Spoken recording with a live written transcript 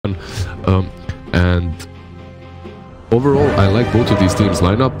And overall, I like both of these teams'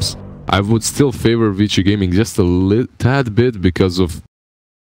 lineups. I would still favor Vici Gaming just a tad bit because of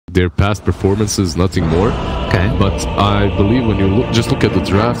their past performances, nothing more. Okay. But I believe when you just look at the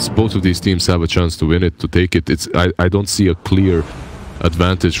drafts, both of these teams have a chance to win it, to take it. I don't see a clear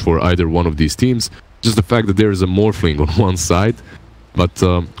advantage for either one of these teams. Just the fact that there is a Morphling on one side. But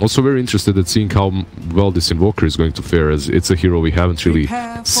also very interested in seeing how well this Invoker is going to fare, as it's a hero we haven't really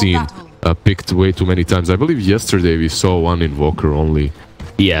seen picked way too many times. I believe yesterday we saw one Invoker only.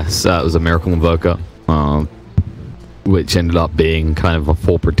 Yes, that was a Miracle Invoker, which ended up being kind of a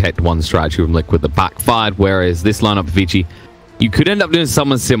 4 protect 1 strategy from Liquid that backfired, whereas this lineup, Vici, you could end up doing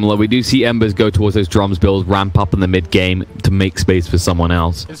something similar. We do see Embers go towards those drums builds, ramp up in the mid game to make space for someone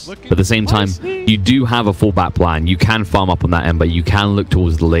else. But at the same time, you do have a fallback plan. You can farm up on that Ember. You can look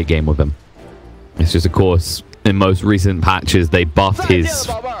towards the late game with him. It's just, of course, in most recent patches, they buffed his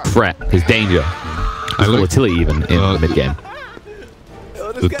threat, his danger, his volatility even in the mid game.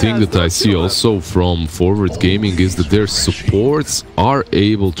 The thing that I see also from Forward Gaming is that their supports are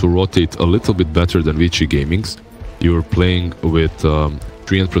able to rotate a little bit better than Vici Gaming's. You're playing with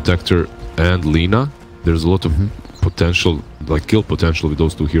Treant Protector and Lina. There's a lot of potential, like kill potential with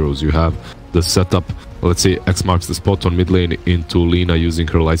those two heroes. You have the setup, let's say X marks the spot on mid lane into Lina using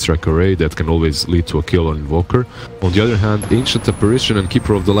her Light Strike array that can always lead to a kill on Invoker. On the other hand, Ancient Apparition and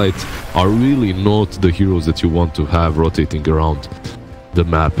Keeper of the Light are really not the heroes that you want to have rotating around the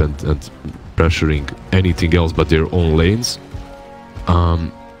map and pressuring anything else but their own lanes.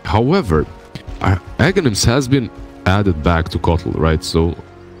 However, Aghanims has been added back to Kotl, right? So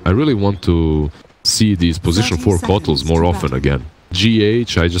I really want to see these position 4 Kotls more often again.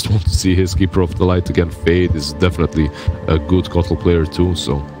 GH, I just want to see his Keeper of the Light again. Fade is definitely a good Kotl player too,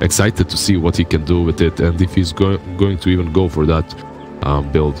 so excited to see what he can do with it and if he's going to even go for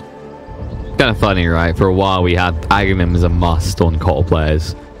that build. Kind of funny, right? For a while we had Aghanim as a must on Kotl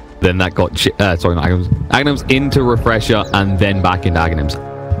players. Then that got, sorry, not Aghanims. Aghanims into Refresher and then back into Aghanims.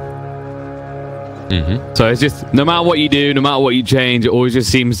 So it's just, no matter what you do, no matter what you change, it always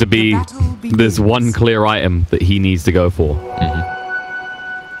just seems to be this one clear item that he needs to go for.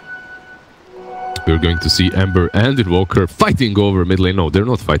 We're going to see Ember and Invoker fighting over mid lane. No, they're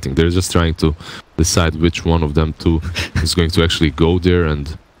not fighting. They're just trying to decide which one of them two is going to actually go there.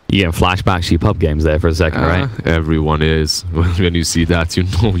 And yeah, flashbacks to your pub games there for a second, right? Everyone is. When you see that, you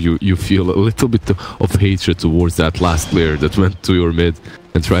know you feel a little bit of hatred towards that last player that went to your mid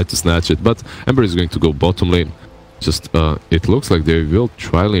and tried to snatch it. But Ember is going to go bottom lane. Just, it looks like they will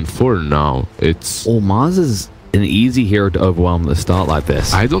try lane 4 now. It's... Oh, Mars is an easy hero to overwhelm at the start like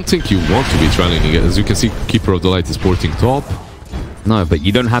this. I don't think you want to be trialing again. As you can see, Keeper of the Light is porting top. No, but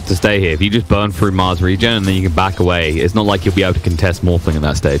you don't have to stay here. If you just burn through Mars regen and then you can back away, it's not like you'll be able to contest Morphling at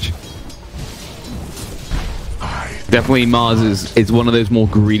that stage. Definitely Mars is one of those more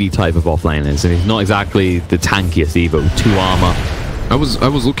greedy type of offlaners, and he's not exactly the tankiest either, with 2 armor. I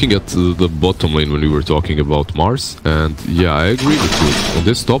was looking at the bottom lane when we were talking about Mars, and yeah, I agree with you. On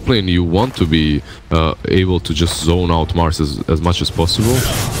this top lane, you want to be able to just zone out Mars as much as possible,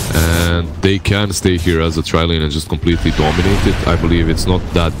 and they can stay here as a tri lane and just completely dominate it. I believe it's not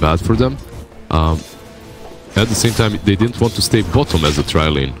that bad for them. At the same time, they didn't want to stay bottom as a tri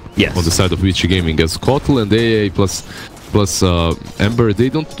lane. Yes. On the side of Vici Gaming, as Kotl and AA plus Ember, they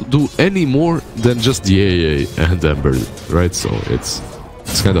don't do any more than just the AA and Ember, right? So it's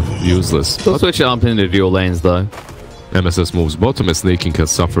kind of useless. They'll switch it up into dual lanes though. MSS moves bottom as Snaking has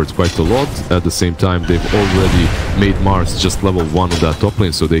suffered quite a lot. At the same time, they've already made Mars just level 1 on that top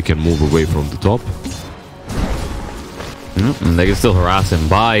lane, so they can move away from the top. And they can still harass him.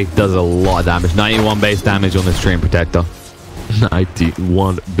 Bai does a lot of damage. 91 base damage on this Treant Protector.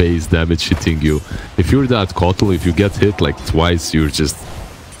 91 base damage hitting you. If you're that Kotl, if you get hit like twice, you're just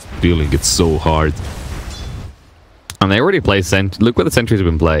feeling it so hard. And they already play look where the sentries have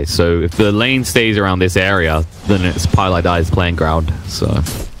been placed. So if the lane stays around this area, then it's Pyjamas Die's playing ground. So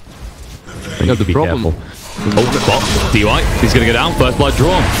yeah, the problem. Careful. Oh, well, DY. He's going to go down. First blood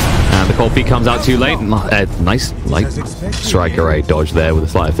drawn. And the cold feet comes out too late. Nice light strike array dodge there with a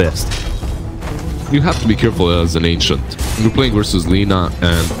sleight of fist. You have to be careful as an Ancient. You're playing versus Lina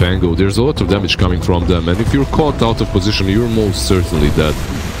and Pango. There's a lot of damage coming from them, and if you're caught out of position, you're most certainly dead.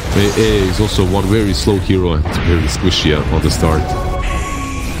 AA is also one very slow hero and very squishy on the start.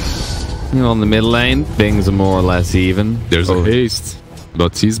 On the mid lane, things are more or less even. There's a haste,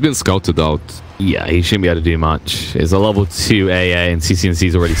 but he's been scouted out. Yeah, he shouldn't be able to do much. It's a level 2 AA and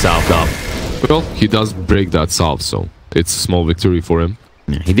CCNC's already salved up. Well, he does break that salve, so it's a small victory for him.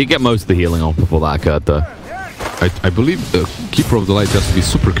 Yeah, he did get most of the healing off before that occurred, though. I believe the Keeper of the Light has to be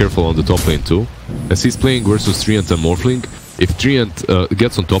super careful on the top lane too, as he's playing versus treant and Morphling. If treant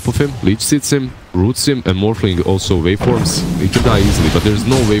gets on top of him, leech seeds him, roots him, and Morphling also waveforms, he can die easily, but there's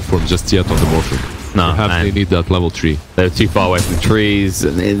no waveform just yet on the Morphling. No, perhaps they need that level 3. They're too far away from the trees.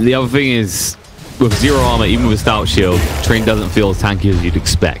 And the other thing is, with 0 armor, even with Stout Shield, treant doesn't feel as tanky as you'd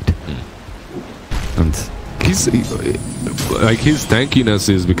expect. And his tankiness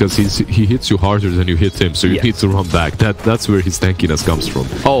is because he hits you harder than you hit him, so you need to run back. That's where his tankiness comes from.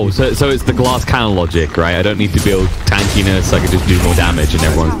 Oh, so it's the glass cannon logic, right? I don't need to build tankiness. I can just do more damage and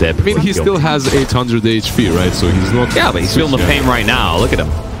everyone's dead. I mean, he still has 800 HP, right? So he's not. Yeah, but he's feeling the pain right now. Look at him.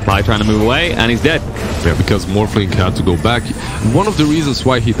 Pi trying to move away, and he's dead. Yeah, because Morphling had to go back. One of the reasons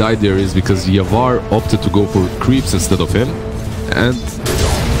why he died there is because Yavar opted to go for creeps instead of him, and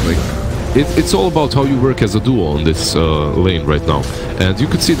like. It's all about how you work as a duo on this lane right now. And you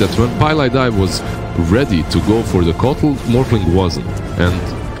could see that when Pyjamas was ready to go for the Kotl, Morphling wasn't. And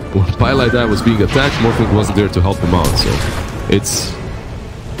when Pyjamas was being attacked, Morphling wasn't there to help him out. So it's...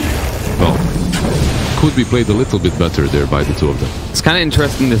 well, could be played a little bit better there by the two of them. It's kind of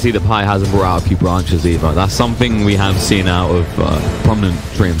interesting to see that Pi hasn't brought out a few branches either. That's something we have seen out of prominent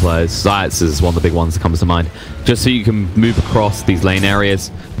Treant players. XYZ is one of the big ones that comes to mind. Just so you can move across these lane areas.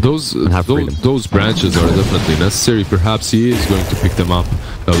 Those branches are definitely necessary. Perhaps he is going to pick them up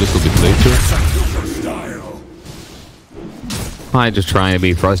a little bit later. Pi just trying to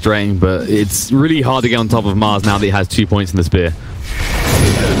be frustrating, but it's really hard to get on top of Mars now that he has 2 points in the spear.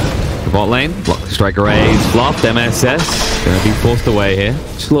 Bot lane, block Striker A's bluffed, MSS, gonna be forced away here.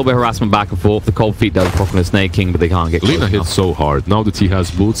 Just a little bit of harassment back and forth. The Cold Feet does proc on the Snake King, but they can't get close Lina hits so hard. Now that he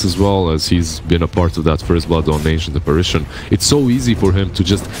has boots as well, as he's been a part of that first blood on Ancient Apparition, it's so easy for him to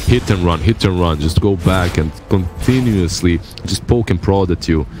just hit and run, just go back and continuously just poke and prod at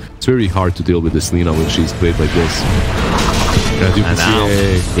you. It's very hard to deal with this Lina when she's played like this. And now,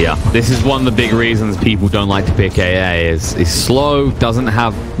 yeah, this is one of the big reasons people don't like to pick AA. Is slow, doesn't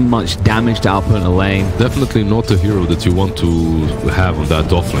have much damage to output in the lane. Definitely not a hero that you want to have on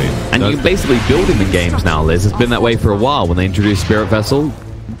that off lane. And you can basically build him in games now, Liz. It's been that way for a while. When they introduced Spirit Vessel,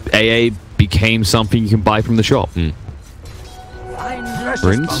 AA became something you can buy from the shop.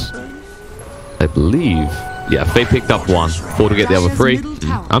 Prince, I believe. Yeah, they picked up 1. 4 to get the other 3.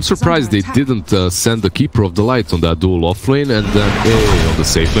 I'm surprised they didn't send the Keeper of the Light on that dual off lane and then AA on the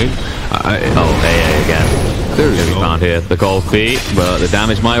safe lane. AA again. There you go. Found here the Cold Feet, but the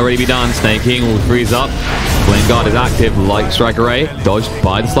damage might already be done. Snake King will freeze up. Flame Guard is active, like Striker A, dodged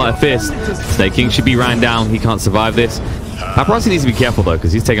by the Sleight of Fist. Snake King should be ran down. He can't survive this. Paparazi needs to be careful though,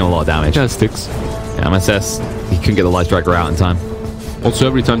 because he's taking a lot of damage. Yeah, sticks. Yeah, MSS, he couldn't get the Light Striker out in time. Also,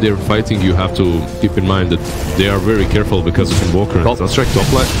 every time they're fighting, you have to keep in mind that they are very careful because of Invoker and Sunstrike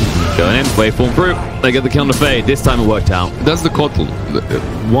top line. Going in, waveform through. They get the kill on the Fade. This time it worked out. That's the Kotl.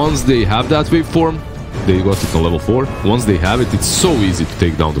 Once they have that waveform, they got it on level 4. Once they have it, it's so easy to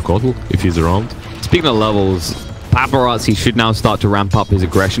take down the Kotl if he's around. Speaking of levels, Paparazi should now start to ramp up his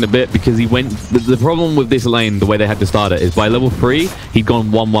aggression a bit because he went... The problem with this lane, the way they had to start it, is by level 3, he'd gone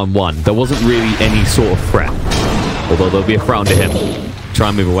 1-1-1. There wasn't really any sort of threat. Although there'll be a threat onto him. Try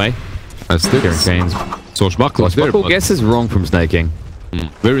and move away. That's sticks. Chains. Swashbuckle guess is wrong from Snake King.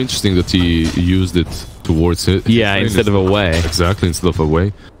 Very interesting that he used it towards it. Yeah, instead of away. Exactly, instead of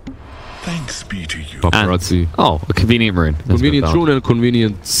away. Thanks be to you. Paparazzi. And, a convenient rune. Convenient rune and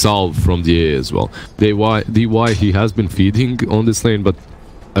convenient salve from the A as well. DY he has been feeding on this lane, but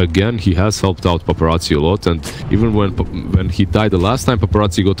again he has helped out Paparazzi a lot. And even when he died the last time,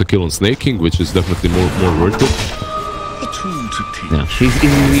 Paparazzi got a kill on Snake King, which is definitely more worth it. Yeah, he's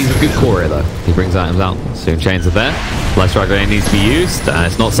a good core though. He brings items out. Soon chains are there. Light Striker needs to be used.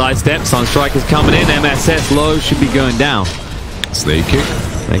 It's not sidestep. Sunstrike is coming in. MSS low should be going down. Snake King.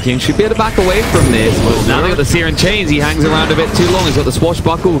 Snake King should be able to back away from this. But now they got the Seer and Chains. He hangs around a bit too long. He's got the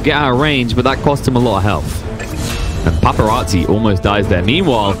Swashbuckle. Will get out of range, but that cost him a lot of health. And Paparazi almost dies there.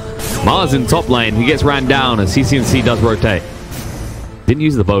 Meanwhile, Mars in top lane. He gets ran down as CCNC does rotate. Didn't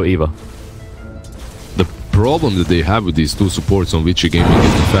use the bow either. The problem that they have with these two supports on Vici Gaming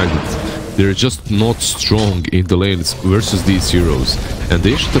is the fact that they're just not strong in the lanes versus these heroes. And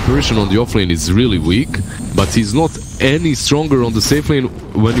the Ancient Apparition on the offlane is really weak, but he's not any stronger on the safe lane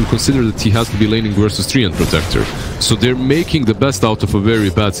when you consider that he has to be laning versus Treant Protector. So they're making the best out of a very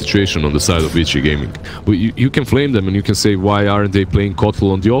bad situation on the side of Vici Gaming. You can flame them and you can say, why aren't they playing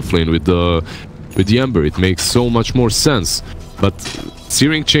Kotl on the offlane with the Ember? It makes so much more sense. But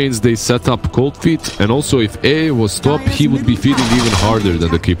Searing Chains, they set up Cold Feet, and also if A was top, he would be feeding even harder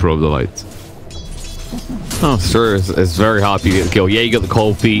than the Keeper of the Light. Oh, sure, it's very hard for you to get the kill. Yeah, you got the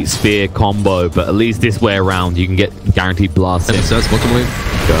cold feet, spear combo, but at least this way around, you can get guaranteed blasts. MSS, bottom lane.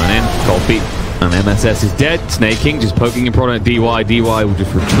 Going in, cold feet. And MSS is dead. Snaking just poking in front of DY. DY will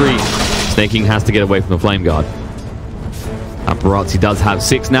just retreat. Snaking has to get away from the Flame Guard. Paparazzi does have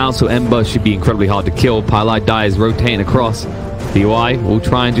 6 now, so Ember should be incredibly hard to kill. Pyjamas is rotating across. DY will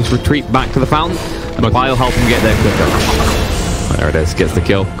try and just retreat back to the fountain, and Pyle help him get there quicker. There it is, gets the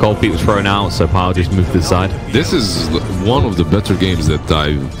kill. Cold Feet was thrown out, so Pyle just moved to the side. This is one of the better games that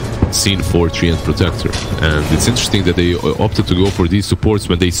I've seen for Treant Protector. And it's interesting that they opted to go for these supports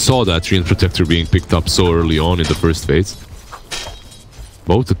when they saw that Treant Protector being picked up so early on in the first phase.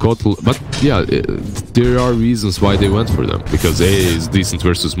 Both the Kotal, but yeah, there are reasons why they went for them. Because A is decent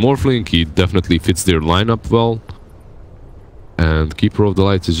versus Morphling, he definitely fits their lineup well. And Keeper of the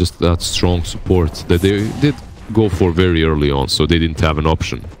Light is just that strong support that they did go for very early on, so they didn't have an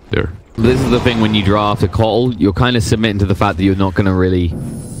option there. This is the thing when you draft a Kotal, you're kind of submitting to the fact that you're not going to really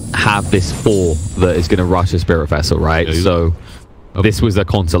have this 4 that is going to rush a Spirit Vessel, right? Yeah, so this was a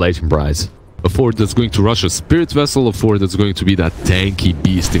consolation prize. A 4 that's going to rush a Spirit Vessel, a 4 that's going to be that tanky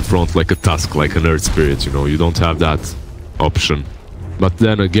beast in front, like a Tusk, like an Earth Spirit, you know, you don't have that option. But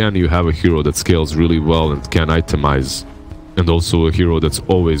then again, you have a hero that scales really well and can itemize, and also a hero that's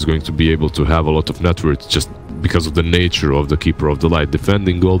always going to be able to have a lot of net worth just because of the nature of the Keeper of the Light,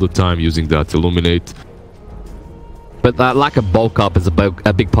 defending all the time, using that Illuminate. But that lack of bulk up is a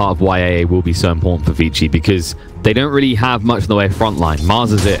big part of why AA will be so important for Vici, because they don't really have much in the way of front line.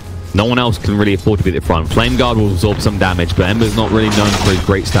 Mars is it. No one else can really afford to be at the front. Flame Guard will absorb some damage, but Ember's not really known for his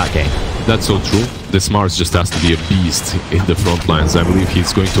great stat game. That's so true. This Mars just has to be a beast in the front lines. I believe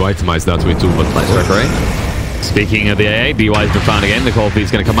he's going to itemize that way too, but let's right. Speaking of the AA, DY has been found again. The Cold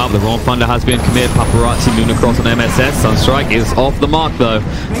Feet's going to come up. The Wrong Thunder has been committed. Paparazzi moving across on MSS. Sunstrike is off the mark though.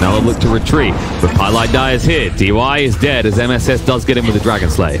 Now they'll look to retreat. But Pyjamas is here. DY is dead as MSS does get in with the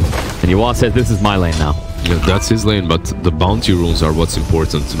Dragon Slave. And Yuar says this is my lane now. Yeah, that's his lane, but the bounty runes are what's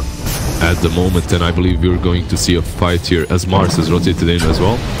important at the moment, and I believe we're going to see a fight here as Mars has rotated in as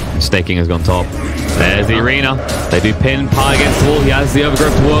well. Staking has gone top. There's the Arena. They do pin Pie against the wall. He has the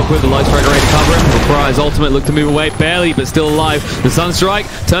Overgrowth to work with. The Light Strike ready to cover him. Require his ultimate. Look to move away. Barely, but still alive. The Sunstrike.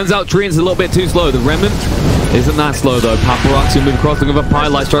 Turns out Treant's a little bit too slow. The Remnant isn't that slow though. Paparazzi will move across, looking for Pie.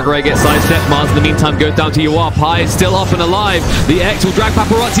 Light Strike ready gets sidestep. Mars in the meantime goes down to Yuar. Pie is still up and alive. The X will drag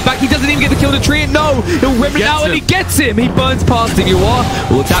Paparazzi back. He doesn't even get the kill to Treant. No! He'll Remnant out and he gets him. He burns past him.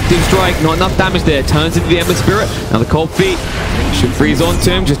 Yuar will Adaptive Strike. Not enough damage there. Turns into the Ember Spirit. Now the Cold Feet should freeze onto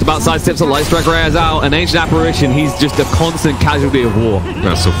him. Just about sidesteps the Light Strike Ray is out. An Ancient Apparition. He's just a constant casualty of war.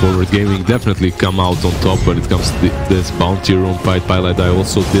 Yeah, so Forward Gaming definitely come out on top when it comes to this bounty rune fight. Pyjamas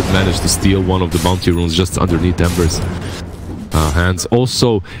also did manage to steal one of the bounty runes just underneath Ember's hands.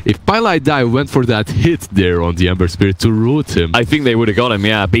 Also, if Pyjamas went for that hit there on the Ember Spirit to root him, I think they would have got him,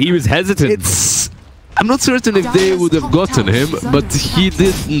 yeah, but he was hesitant. I'm not certain if they would have gotten him, but he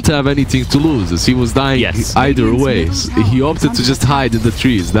didn't have anything to lose as he was dying either way. So he opted to just hide in the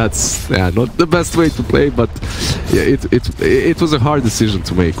trees. That's not the best way to play, but yeah, it was a hard decision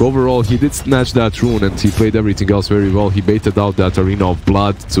to make. Overall, he did snatch that rune and he played everything else very well. He baited out that Arena of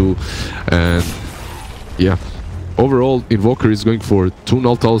Blood too, and yeah. Overall, Invoker is going for 2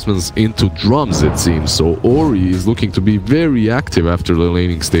 null talismans into drums, it seems. So Ori is looking to be very active after the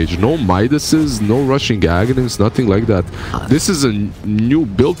laning stage. No Midases, no rushing Aghanim's, nothing like that. This is a new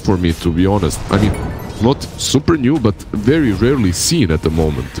build for me, to be honest. I mean, not super new, but very rarely seen at the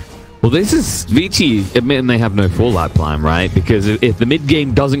moment. Well, this is Vici admitting they have no Fallout plan, right? Because if the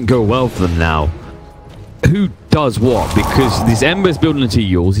mid-game doesn't go well for them now, who does what? Because this Ember's building into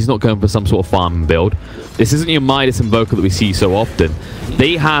Yules. He's not going for some sort of farming build. This isn't your Midas Invoker that we see so often.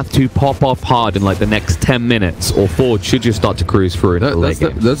 They have to pop off hard in like the next 10 minutes, or Forge should just start to cruise through into the late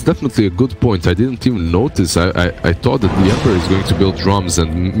game. That's definitely a good point. I didn't even notice. I thought that the Emperor is going to build drums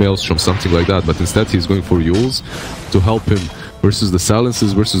and Maelstrom, something like that, but instead he's going for Yules to help him versus the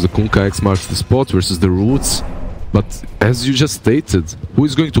Silences, versus the Kunkka X marks the spot, versus the Roots. But as you just stated, who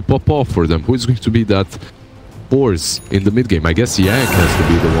is going to pop off for them? Who is going to be that force in the mid game? I guess Yank has to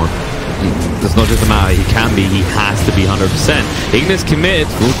be the one. It's not just a matter he can be, he has to be 100%. Ignis committed,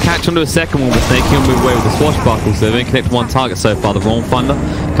 will catch onto a second one with Snake, he'll move away with the swashbuckle, so they've only connected one target so far. The Wrong Thunder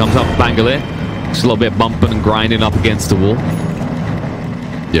comes up with Bangalore, just a little bit bumping and grinding up against the wall.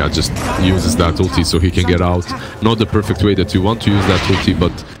 Yeah, just uses that ulti so he can get out. Not the perfect way that you want to use that ulti,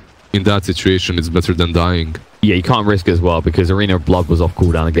 but in that situation it's better than dying. Yeah, you can't risk it as well because Arena of Blood was off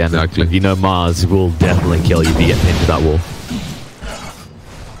cooldown again. Exactly. You know Mars will definitely kill you if you get pinned to that wall.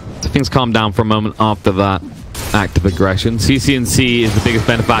 So things calm down for a moment after that. active aggression. CCNC is the biggest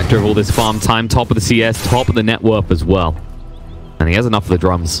benefactor of all this farm time. Top of the CS, top of the net worth as well. And he has enough of the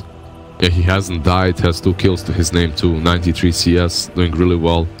drums. Yeah, he hasn't died, has 2 kills to his name too. 93 CS, doing really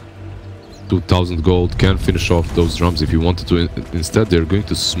well. 2,000 gold, can finish off those drums if you wanted to. Instead, they're going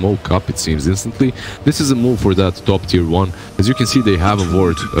to smoke up, it seems, instantly. This is a move for that top tier 1. As you can see, they have a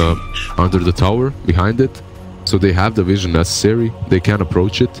ward under the tower, behind it. So they have the vision necessary, they can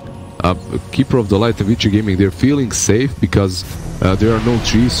approach it. Keeper of the Light and Vici Gaming, they're feeling safe because there are no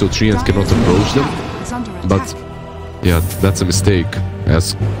trees, so treants cannot approach them. But yeah, that's a mistake,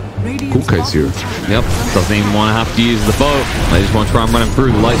 as KQQQ is here. Yep, doesn't even want to have to use the boat. They just want to try and run him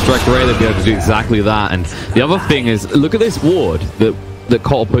through the light strike array. They'll be able to do exactly that. And the other thing is, look at this ward that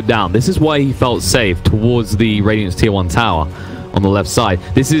Cole put down. This is why he felt safe towards the Radiant's tier 1 tower on the left side.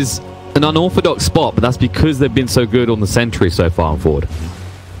 This is an unorthodox spot, but that's because they've been so good on the sentry so far on forward.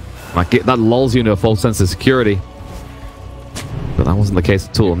 That lulls you into a false sense of security. But that wasn't the case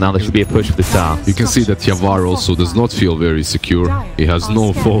at all. Now there should be a push for this tower. You can see that Yavar also does not feel very secure. He has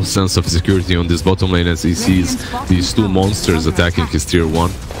no false sense of security on this bottom lane as he sees these 2 monsters attacking his tier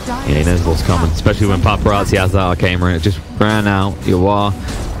 1. Yeah, he knows what's coming, especially when Paparazi has that arcane ring. It just ran out. Yavar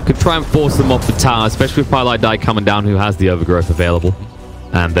could try and force them off the tower, especially with Pyjamas coming down, who has the overgrowth available.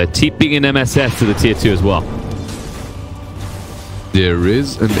 And they're TPing an MSS to the tier 2 as well. There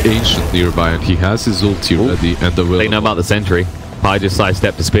is an Ancient nearby, and he has his ulti ready and the will. They know about the sentry. Pi just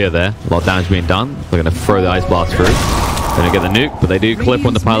sidestepped the spear there. A lot of damage being done. They're going to throw the Ice Blast through. Going to get the nuke, but they do clip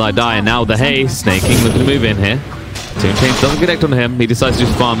when the Pyjamas die. And now the haze, snaking, looking to move in here. Team Change doesn't connect on him. He decides to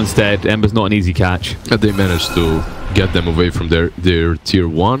just farm instead. Ember's not an easy catch. And they managed to get them away from their tier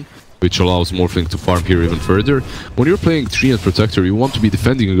 1, which allows Morphling to farm here even further. When you're playing Treant Protector, you want to be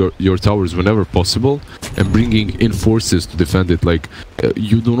defending your towers whenever possible and bringing in forces to defend it. Like,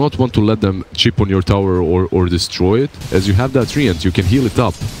 you do not want to let them chip on your tower or destroy it. As you have that Treant, you can heal it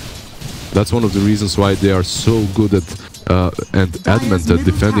up. That's one of the reasons why they are so good at and adamant at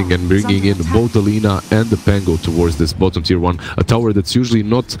defending and bringing in both the Lina and the Pango towards this bottom tier 1. A tower that's usually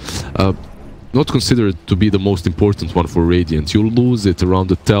not considered to be the most important one for Radiant. You'll lose it around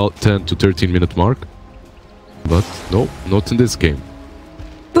the 10 to 13 minute mark. But no, not in this game.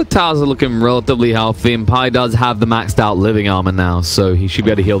 The towers are looking relatively healthy, and Pi does have the maxed out living armor now, so he should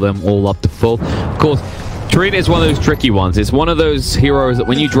be able to heal them all up to full. Of course, Trina is one of those tricky ones. It's one of those heroes that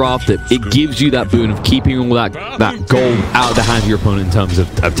when you draft it, it gives you that boon of keeping all that gold out of the hands of your opponent in terms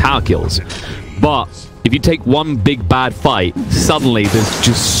of tower kills. But if you take one big bad fight, suddenly there's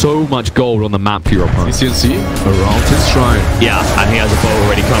just so much gold on the map for your opponent. CCNC around his shrine. Yeah, and he has a bow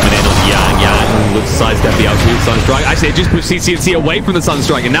already coming in on Yang. Yang looks to sidestep the L2 Sunstrike. Actually, it just pushed CCNC away from the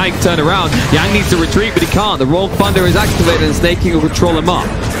Sunstrike, and now he can turn around. Yang needs to retreat, but he can't. The Royal Thunder is activated, and Snaking will control him up.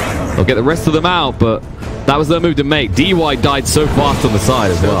 They'll get the rest of them out, but that was their move to make. DY died so fast on the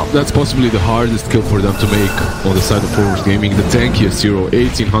side as well. That's possibly the hardest kill for them to make on the side of Forward Gaming. The tankiest hero,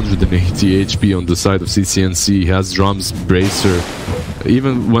 1880 HP on the side of CCNC. He has drums, bracer.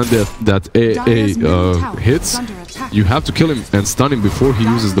 Even when that AA hits, you have to kill him and stun him before he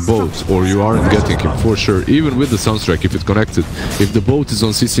uses the boat, or you aren't getting him for sure. Even with the Sunstrike, if it's connected. If the boat is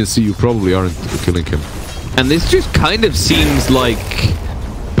on CCNC, you probably aren't killing him. And this just kind of seems like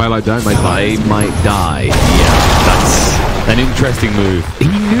Pyjamas might die. Yeah, that's an interesting move. He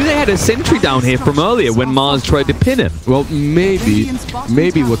knew they had a sentry down here from earlier when Mars tried to pin him. Well, maybe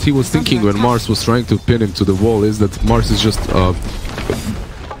what he was thinking when Mars was trying to pin him to the wall is that Mars is just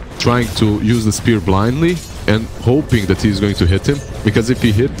trying to use the spear blindly and hoping that he's going to hit him, because if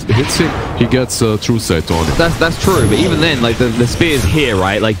he hits him, he gets true sight on it. That's true, but even then, like the spear's here,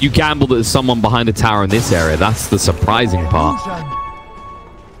 right? Like you gamble that there's someone behind the tower in this area. That's the surprising part.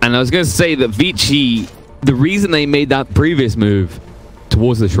 And I was going to say that Vici, the reason they made that previous move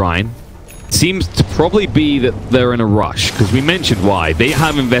towards the shrine seems to probably be that they're in a rush, because we mentioned why. They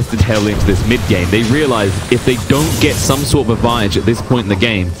have invested heavily into this mid-game. They realize if they don't get some sort of advantage at this point in the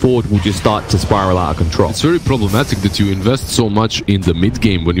game, Ford will just start to spiral out of control. It's very problematic that you invest so much in the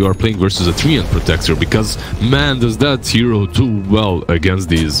mid-game when you are playing versus a Treant Protector, because, man, does that hero do well against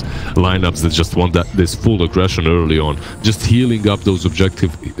these lineups that just want this full aggression early on. Just healing up those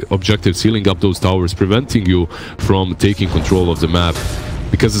objectives, healing up those towers, preventing you from taking control of the map.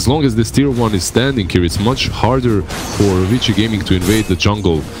 Because as long as this tier 1 is standing here, it's much harder for Vici Gaming to invade the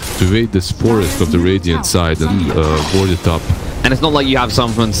jungle, to invade this forest of the Radiant side and board it up. And it's not like you have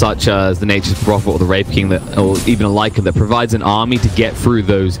someone such as the Nature's Prophet or the Wraith King, or even a Lycan, that provides an army to get through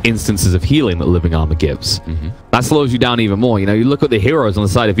those instances of healing that Living Armor gives. That slows you down even more. You know, you look at the heroes on the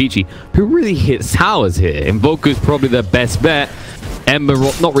side of Vici, who really hits towers here. Invoker's probably their best bet. Ember,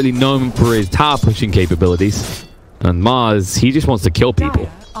 not really known for his tower pushing capabilities. And Mars, he just wants to kill people.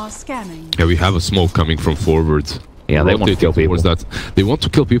 Yeah, we have a smoke coming from forward. Yeah, they want to kill people. That. They want to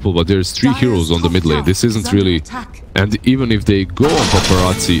kill people, but there's 3 heroes on the mid lane. This isn't really... And even if they go on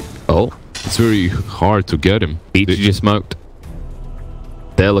Paparazzi, it's very hard to get him. Vici just smoked.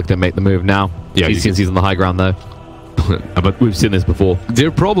 They're looking to make the move now. Yeah, CCNC's on the high ground though. But we've seen this before.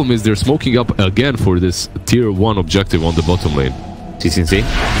 Their problem is they're smoking up again for this tier 1 objective on the bottom lane. CCNC,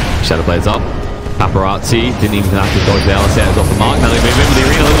 Shadow Blades up. Paparazzi didn't even have to dodge the LSS off the mark. Now they move into the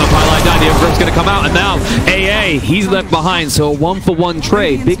arena, looking at Pyjamas down. The Overgrowth's going to come out, and now AA, he's left behind. So a 1-for-1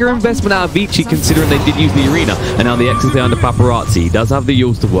 trade. Bigger investment out of Vici considering they did use the arena. And now the X is down to Paparazzi. He does have the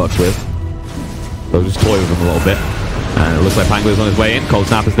Yules to work with. They'll just toy with him a little bit. And it looks like Pangolier's on his way in. Cold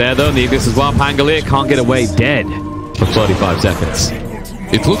Snap is there though, and the Ignis as well. Pangolier can't get away, dead for 35 seconds.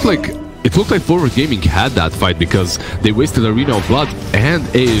 It looked like Forward Gaming had that fight because they wasted Arena of Blood and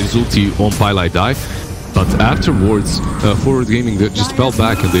AA's ulti on Pyjamas. But afterwards, Forward Gaming just fell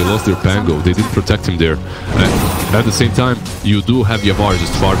back and they lost their Pango. They didn't protect him there. At the same time, you do have Yavar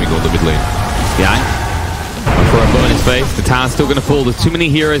just farming on the mid lane. Yeah. For a bow in his face, the tower's still going to fall. There's too many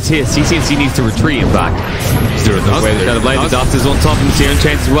heroes here. CCNC needs to retreat, in fact. Is there a dust? The dust is on top of the Serum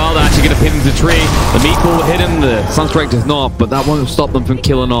Chains as well. They're actually going to pin him to the tree. The Meatball will hit him. The Sunstrike does not, but that won't stop them from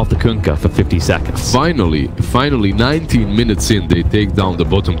killing off the Kunkka for 50 seconds. Finally, 19 minutes in, they take down the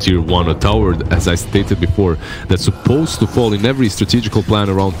bottom tier 1, a tower, as I stated before, that's supposed to fall in every strategical plan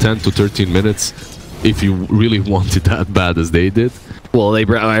around 10 to 13 minutes, if you really want it that bad as they did. Well, they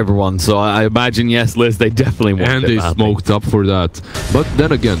brought everyone, so I imagine, yes, Liz, they definitely want it. And they smoked up for that. But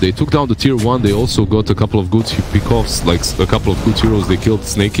then again, they took down the tier 1. They also got a couple of good pickoffs, like a couple of good heroes. They killed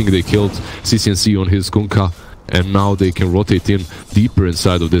Snaking, they killed CCNC on his Kunkka, and now they can rotate in deeper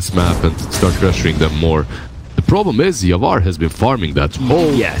inside of this map and start pressuring them more. The problem is Yavar has been farming that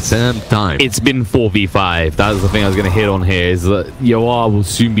whole damn time. It's been 4v5. That was the thing I was going to hit on here, is that Yavar will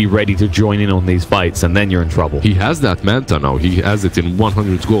soon be ready to join in on these fights, and then you're in trouble. He has that Manta now. He has it in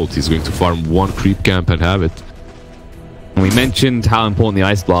 100 gold. He's going to farm 1 creep camp and have it. We mentioned how important the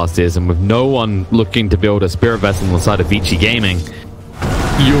Ice Blast is, and with no one looking to build a Spirit Vessel on the side of Vici Gaming,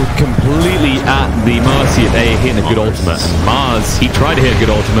 you're completely at the mercy of A hitting a good ultimate. And Mars, he tried to hit a good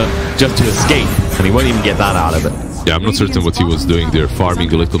ultimate just to escape, and he won't even get that out of it. Yeah, I'm not certain what he was doing there,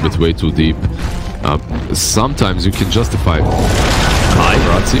 farming a little bit way too deep. Sometimes you can justify.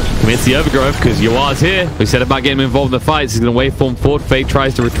 Commits the overgrowth because Yawar's here. We said about getting him involved in the fights. He's going to waveform forward. Fate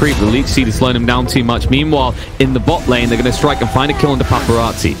tries to retreat. The Leech Seed is slowing him down too much. Meanwhile, in the bot lane, they're going to strike and find a kill into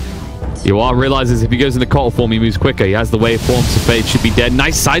Paparazzi. Yawar realizes if he goes into Cottle form, he moves quicker. He has the waveform, so Fade should be dead.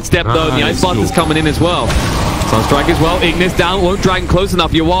 Nice sidestep though, and the Ice Blast is coming in as well. Sunstrike as well. Ignis down, won't drag him close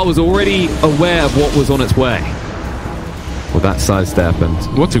enough. Yawar was already aware of what was on its way with that sidestep.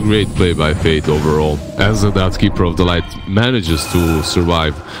 And what a great play by Fate overall. As that Keeper of the Light manages to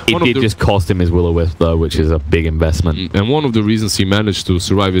survive. It did just cost him his Will-O-Wisp though, which is a big investment. And one of the reasons he managed to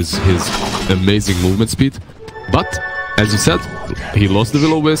survive is his amazing movement speed. But as you said, he lost the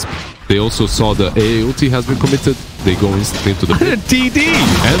Will-O-Wisp. They also saw the AA ulti has been committed. They go instantly into the pit. DD!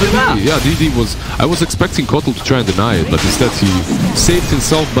 And the DD. Yeah, DD was... I was expecting Kotl to try and deny it, but instead he saved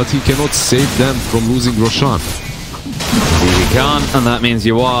himself, but he cannot save them from losing Roshan. He can't, and that means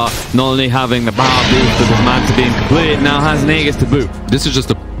you are not only having the power boost of his Manta being completed, now has an Aegis to boot. This is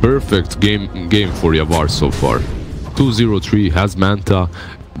just a perfect game for Yavar so far. 2-0-3, has Manta,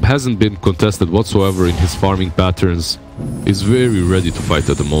 hasn't been contested whatsoever in his farming patterns, is very ready to fight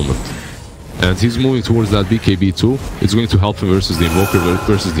at the moment. And he's moving towards that BKB too. It's going to help him versus the Invoker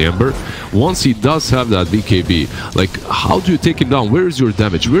versus the Ember. Once he does have that BKB, like, how do you take him down? Where is your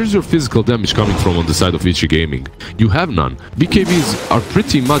damage? Where is your physical damage coming from on the side of Vici Gaming? You have none. BKBs are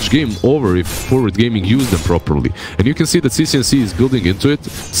pretty much game over if Forward Gaming use them properly. And you can see that CCNC is building into it.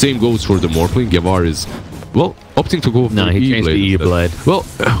 Same goes for the Morphling. Yavar is, well, opting to go for he changed the E-Blade. Well,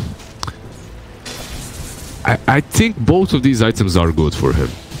 I think both of these items are good for him.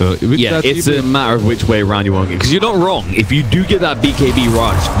 Yeah, it's a matter of which way around you want to get. Because you're not wrong. If you do get that BKB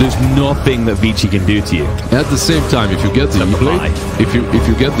rush, there's nothing that Vici can do to you. At the same time, if you get the E-Blade, if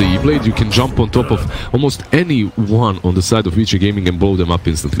you get the E-Blade, you can jump on top of almost anyone on the side of Vici Gaming and blow them up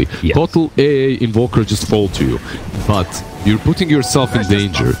instantly. Yes. Kotl, AA, Invoker just fall to you. But you're putting yourself in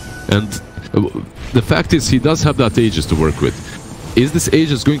danger. And the fact is, he does have that Aegis to work with. Is this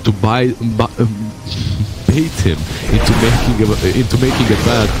Aegis going to bait him into making a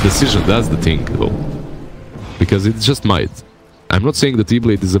bad decision? That's the thing, though, because it just might. I'm not saying that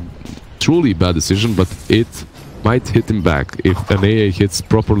E-Blade is a truly bad decision, but it might hit him back if an AA hits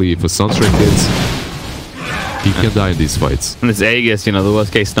properly, if a Sunstrike hits. He can die in these fights. And this Aegis, you know, the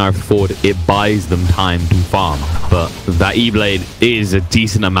worst case scenario for forward, it buys them time to farm. But that E-Blade is a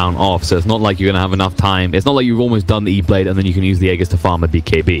decent amount off, so it's not like you're going to have enough time. It's not like you've almost done the E-Blade and then you can use the Aegis to farm a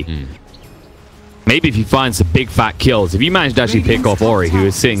BKB. Maybe if you find some big fat kills, if you manage to actually pick off Ori, who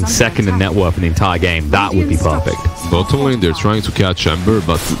is sitting second in net worth in the entire game, that would be perfect. Bottom lane, they're trying to catch Ember,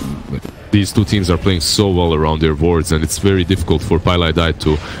 but these two teams are playing so well around their wards, and it's very difficult for Pyjamas to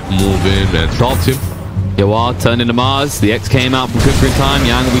move in and drop him. YaWa turned into Mars. The X came out from quicker in time.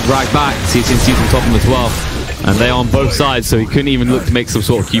 Yang will be dragged back. CCNC's on top of him as well. And they are on both sides, so he couldn't even look to make some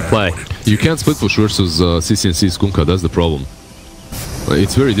sort of cute play. You can't split push versus CCNC's Kunkka, that's the problem.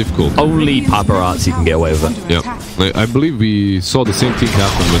 It's very difficult. Only Paparazzi can get away with it. Yeah. I believe we saw the same thing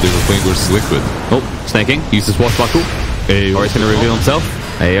happen when they were playing versus Liquid. Oh, snaking. Use the swashbuckle. Ori's going to reveal himself.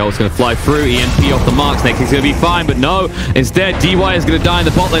 AO's going to fly through. EMP off the mark. Snaking's going to be fine, but no. Instead, DY is going to die in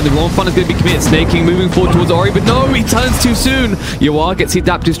the bot lane. The wrong fun is going to be committed. Snaking moving forward towards Ori, but no, he turns too soon. YaWa gets the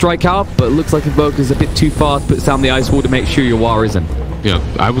adaptive strike out, but it looks like Invoker's a bit too fast. Puts down the ice wall to make sure YaWa isn't. Yeah,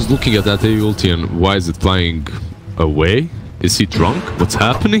 I was looking at that AE ulti, and why is it flying away? Is he drunk? What's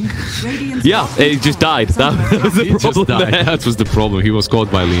happening? Yeah, he just died. That was the problem. That was the problem. He was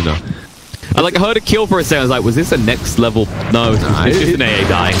caught by Lina. I heard a kill for a second. I was like, was this a next level? No, it's just an AA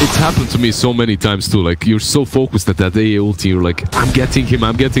dying. It's happened to me so many times too. Like, you're so focused at that AA ulti, you're like, I'm getting him,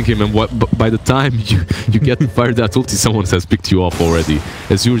 and by the time you get to fire that ulti, someone has picked you off already.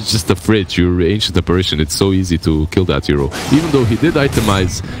 As you're just afraid, you're ancient apparition. It's so easy to kill that hero. Even though he did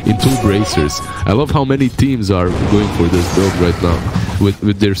itemize in 2 bracers. I love how many teams are going for this build right now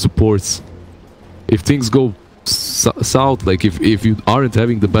with their supports. If things go south, like if you aren't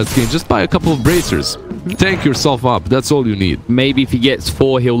having the best game, just buy a couple of bracers, tank yourself up, that's all you need. Maybe if he gets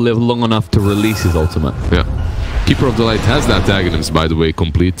 4, he'll live long enough to release his ultimate. Yeah. Keeper of the Light has that antagonist, by the way,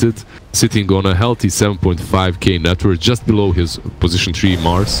 completed, sitting on a healthy 7.5k net worth, just below his position 3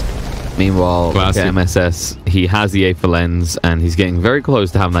 Mars. Meanwhile, MSS, he has the A for lens, and he's getting very close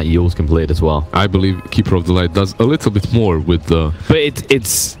to having that Yules completed as well. I believe Keeper of the Light does a little bit more with the... But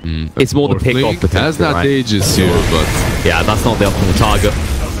it's more the pick-off potential, has that Aegis here, but... Yeah, that's not the optimal target.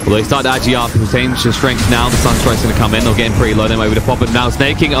 Although they start actually up to change the strength now. The Sunstrike's going to come in. They're getting pretty low. They're able to pop it now.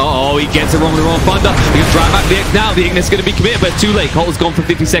 Snaking. Oh, he gets it wrong with the wrong thunder. He can drive back the X now. The Ignis is going to be committed, but it's too late. Cole's gone for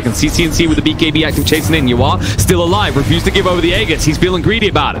 50 seconds. CCNC with the BKB active chasing in. YaWa still alive. Refused to give over the Aegis. He's feeling greedy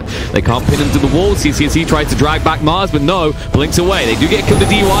about it. They can't pin him to the wall. CCNC tries to drag back Mars, but no. Blinks away. They do get killed to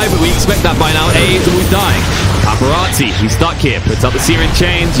DY, but we expect that by now. A is always dying. Paparazzi, he's stuck here. Puts up the Searing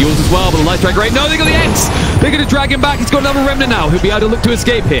Chains. Yours as well, but the Light Strike Ray. No, they got the X. They're going to drag him back. He's got another Remnant now. He'll be able to look to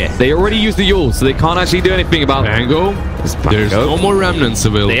escape here. They already used the Yule, so they can't actually do anything about Bango. There's no more Remnants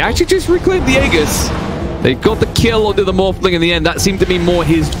available. They actually just reclaimed the Aegis. They got the kill onto the Morphling in the end. That seemed to be more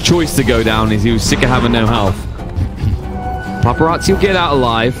his choice to go down, as he was sick of having no health. Paparazzi will get out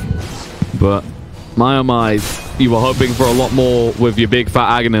alive, but my oh my, you were hoping for a lot more with your big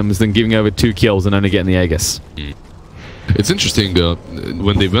fat Aghanims than giving over 2 kills and only getting the Aegis. It's interesting,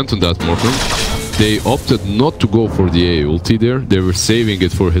 when they went on that Morphling, they opted not to go for the A ulti there. They were saving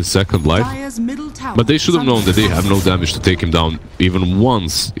it for his second life. But they should have known that they have no damage to take him down even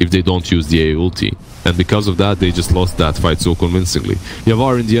once if they don't use the A ulti. And because of that, they just lost that fight so convincingly.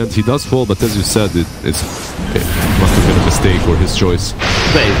 YaWa, in the end, he does fall, but as you said, it must have been a mistake or his choice.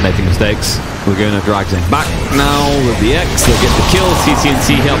 They're making mistakes. We're going to drag him back now with the X. They'll get the kill.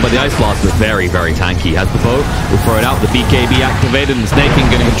 CCNC helped by the Ice Blast, but very, very tanky. Has the bow. We'll throw it out. The BKB activated, and Snaking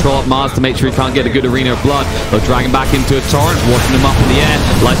going to control up Mars to make sure he can't get a good Arena of Blood. They'll drag him back into a torrent, washing him up in the air.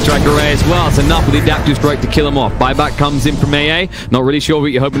 Light Strike Array as well. It's enough with the adaptive strike to kill him off. Buyback comes in from AA. Not really sure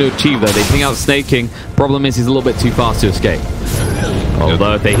what you're hoping to achieve, though. They ping out Snaking. Problem is he's a little bit too fast to escape.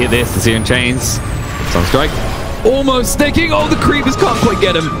 Although if they hit this, the Searing Chains. Sunstrike. Almost Snaking. Oh, the Creepers can't quite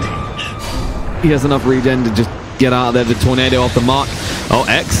get him. He has enough regen to just get out of there. The Tornado off the mark. Oh,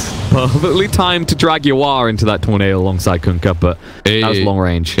 X. Perfectly timed to drag YaWa into that Tornado alongside Kunkka, but that was long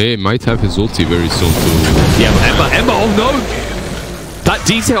range. Hey, might have his ulti very soon too. Yeah, but Ember, oh no! That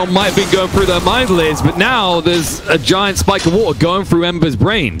detail might have been going through their mind, Liz, but now there's a giant spike of water going through Ember's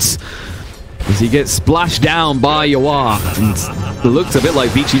brains as he gets splashed down by YaWa. And it looks a bit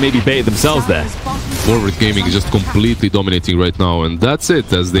like Vici maybe baited themselves there. Forward Gaming is just completely dominating right now, and that's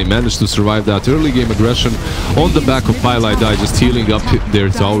it, as they managed to survive that early game aggression on the back of Pyjamas, just healing up their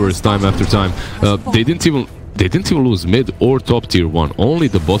towers time after time. They didn't even lose mid or top tier 1, only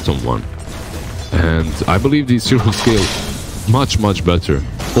the bottom one. And I believe these heroes scale much better.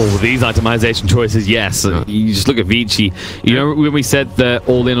 Oh, these itemization choices, yes. You just look at Vici. You know when we said they're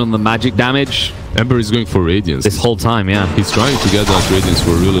all in on the magic damage? Ember is going for Radiance. This whole time, yeah. He's trying to get that Radiance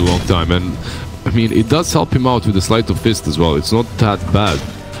for a really long time, and I mean, it does help him out with the sleight of fist as well. It's not that bad.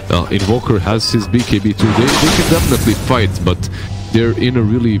 Invoker has his BKB too. They can definitely fight, but they're in a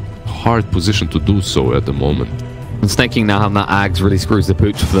really hard position to do so at the moment. And snaking now having that Ags really screws the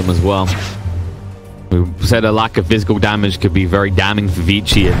pooch for them as well. We said a lack of physical damage could be very damning for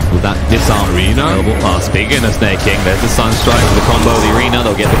Vici, and with that disarm Arena. Speaking of snaking, there's the Sunstrike with the combo of the Arena.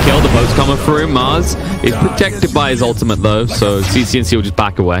 They'll get the kill. The boat's coming through. Mars is protected by his ultimate though, so CCNC will just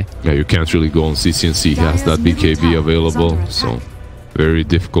back away. Yeah, you can't really go on CCNC. He has that BKB available, so very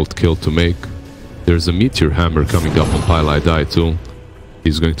difficult kill to make. There's a Meteor Hammer coming up on Pyjamas too.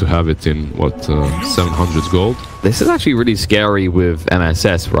 He's going to have it in, what, 700 gold? This is actually really scary with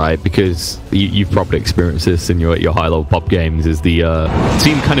MSS, right? Because you've probably experienced this in your high-level pop games, is the,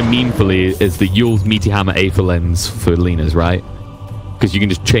 seen kind of meanfully as the Yule's Meteor Hammer Aether Lens for Lenas, right? Because you can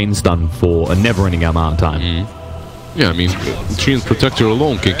just chain stun for a never-ending amount of time. Yeah, I mean, Treant Protector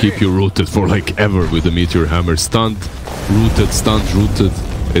alone can keep you rooted for like ever with the Meteor Hammer. Stunned, rooted.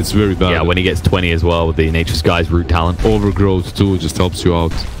 It's very bad. Yeah, when he gets 20 as well with the Nature's Guy's root talent. Overgrowth too, just helps you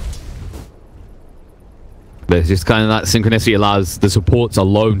out. There's just kind of that synchronicity allows the supports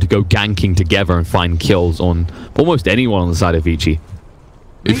alone to go ganking together and find kills on almost anyone on the side of Vici.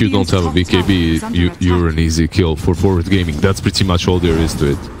 If you don't have a BKB, you're an easy kill for Forward Gaming. That's pretty much all there is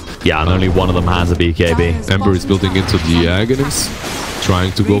to it. Yeah, and only one of them has a BKB. Ember is building into the Aghanims,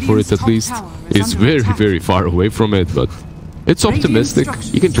 trying to go for it at least. It's very, very far away from it, but it's optimistic.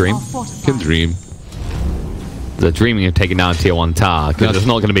 You can dream. The dreaming of taking down tier 1 tower, because it's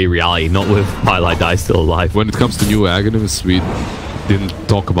not going to be reality, not with Pyjamas still alive. When it comes to new Aghanims, we didn't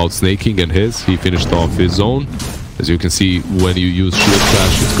talk about snaking and his. He finished off his own. As you can see, when you use shield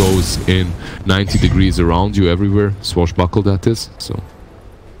dash, it goes in 90 degrees around you everywhere. Swashbuckle, that is. So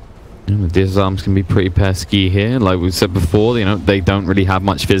the disarms can be pretty pesky here. Like we said before, you know, they don't really have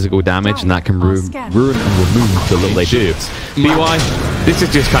much physical damage, and that can ruin and remove the little they do. BY, this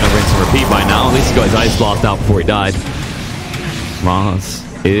is just kind of rinse and repeat by now. At least he got his ice blast out before he died. Mars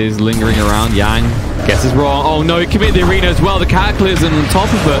is lingering around. Yang guesses wrong. Oh no, he committed the Arena as well. The Cataclysm on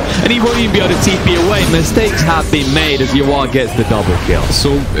top of it, and he won't even be able to TP away. Mistakes have been made as Yawar gets the double kill.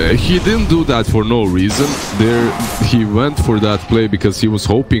 So he didn't do that for no reason. He went for that play because he was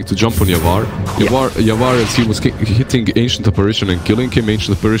hoping to jump on Yawar. Yawar, as he was hitting Ancient Apparition and killing him,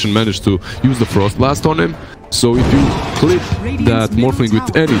 Ancient Apparition managed to use the Frost Blast on him. So if you clip that Morphling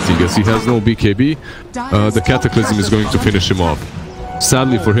with anything, as he has no BKB, the Cataclysm is going to finish him off.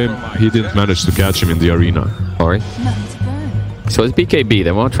 Sadly for him, he didn't manage to catch him in the Arena. Ori. So it's BKB,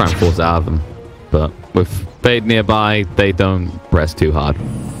 they won't try and force it out of him. But with Fade nearby, they don't press too hard.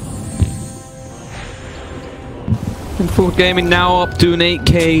 And Forward Gaming now up to an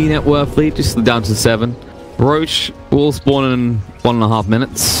 8k net worth lead, just down to 7. Roche will spawn in 1.5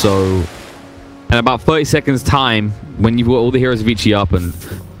 minutes, so in about 30 seconds time, when you've got all the heroes of Vici up and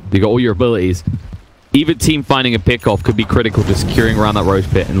you've got all your abilities, either team finding a pick-off could be critical to securing around that Roche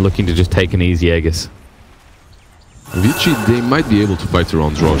pit and looking to just take an easy Aegis. Vici, they might be able to fight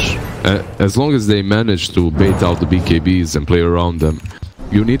around Roche. As long as they manage to bait out the BKBs and play around them.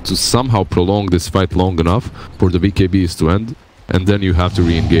 You need to somehow prolong this fight long enough for the BKBs to end, and then you have to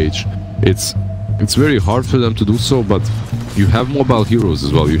re-engage. It's very hard for them to do so, but you have mobile heroes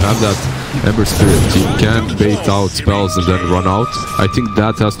as well. You have that Ember Spirit. You can bait out spells and then run out. I think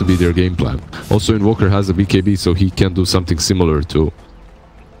that has to be their game plan. Also, Invoker has a BKB, so he can do something similar too.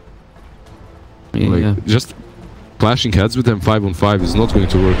 Like, just clashing heads with them 5-on-5 is not going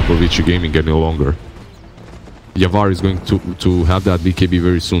to work for Vici Gaming any longer. Yawar is going to have that BKB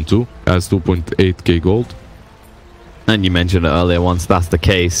very soon too, has 2.8k gold. And you mentioned it earlier, once that's the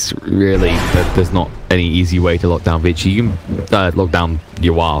case, really, there's not any easy way to lock down Vici. You can lock down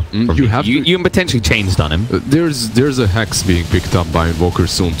Yawar. You can potentially chain stun him. There's a Hex being picked up by Invoker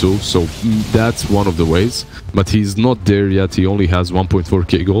soon too, so that's one of the ways. But he's not there yet, he only has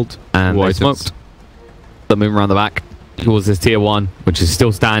 1.4k gold. And they smoked. They're moving around the back towards this tier 1, which is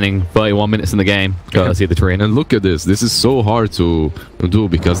still standing 31 minutes in the game. Go see the terrain. And look at this. This is so hard to do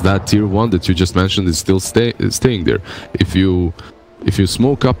because that tier 1 that you just mentioned is still staying there. If you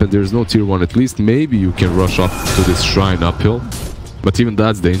smoke up and there's no tier 1, at least maybe you can rush up to this shrine uphill. But even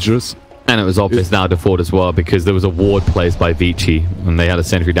that's dangerous. And it was obvious now default as well because there was a ward placed by Vici and they had a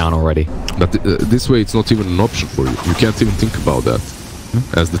sentry down already. But this way it's not even an option for you. You can't even think about that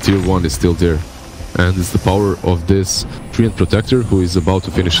as the tier 1 is still there. And it's the power of this Treant Protector who is about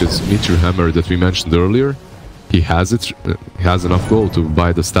to finish his Meteor Hammer that we mentioned earlier. He has it, he has enough gold to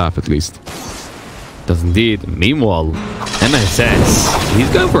buy the staff at least. Does indeed. Meanwhile, MSS, he's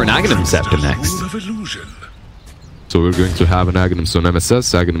going for an Aghanim Scepter next. So we're going to have an Aghanim on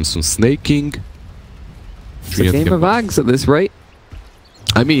MSS, Aghanim on Snaking, It's a game of Ags at this rate.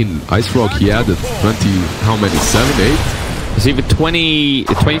 I mean, Ice Frog, he added 20, how many? 7, 8? It's either 20,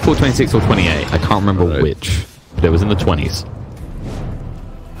 24, 26, or 28. I can't remember which. But it was in the 20s.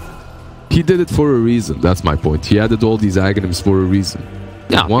 He did it for a reason. That's my point. He added all these aghanims for a reason.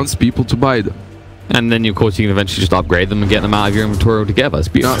 Yeah. He wants people to buy them. And then, of course, you can eventually just upgrade them and get them out of your inventory altogether. It's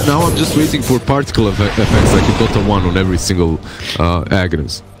beautiful. Now I'm just waiting for particle effects like in Dota 1 on every single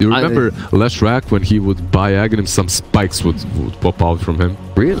aghanims. You remember Leshrak, when he would buy aghanims, some spikes would pop out from him?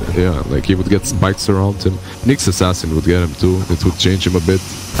 Really? Yeah, like he would get spikes around him. Nyx Assassin would get him too. It would change him a bit.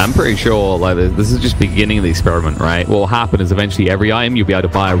 I'm pretty sure like this is just beginning of the experiment, right? What will happen is eventually every item you'll be able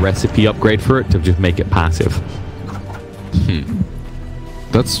to buy a recipe upgrade for it to just make it passive.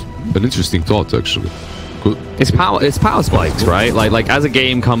 That's an interesting thought, actually. Good. It's power spikes, right? Like as a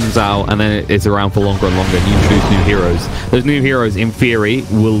game comes out and then it's around for longer and longer, and you introduce new heroes. Those new heroes, in theory,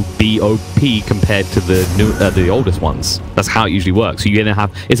 will be OP compared to the oldest ones. That's how it usually works. So you're gonna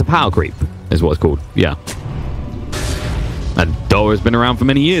have it's a power creep, is what it's called. Yeah. And Dota has been around for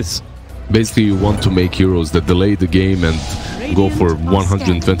many years. Basically, you want to make heroes that delay the game and go for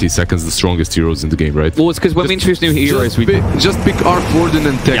 120 seconds, the strongest heroes in the game, right? Well, it's because when we introduce new heroes, just pick Arc Warden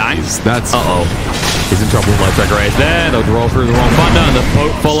and Technies. That's He's in trouble. My tracker is there. They'll roll through the wrong thunder, and the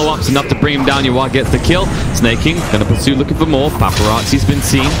poke follow-ups enough to bring him down. You gets the kill. Snaking, gonna pursue, looking for more. Paparazzi's been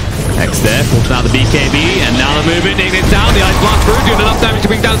seen. X there, pulls out the BKB, and now the movement, digging it down. The Ice Blast through, doing enough damage to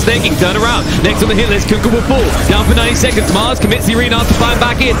bring down Snaking. Turn around. Next on the hit list, QQQ will fall. Down for 90 seconds. Mars commits the arena to climb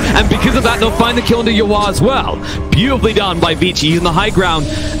back in, and because of that, they'll find the kill under Yawar as well. Beautifully done by Vici, using the high ground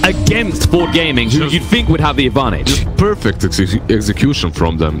against Ford Gaming, who you'd think would have the advantage. Just perfect execution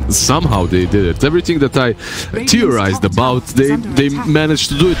from them. Somehow they did it. Everything that I theorized about, they managed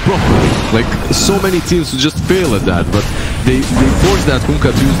to do it properly. Like, so many teams would just fail at that, but they forced that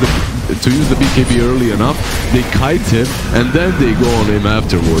Hunka to use the BKB early enough. They kite him, and then they go on him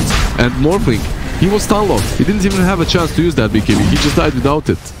afterwards. And Morphling, he was stun locked. He didn't even have a chance to use that BKB. He just died without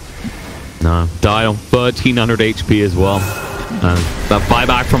it. No, died on 1300 HP as well. That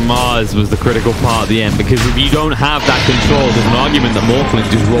buyback from Mars was the critical part at the end, because if you don't have that control, there's an argument that Morphling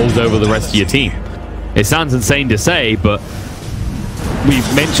just rolls over the rest of your team. It sounds insane to say, but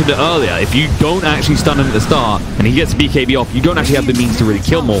we've mentioned it earlier. If you don't actually stun him at the start, and he gets BKB off, you don't actually have the means to really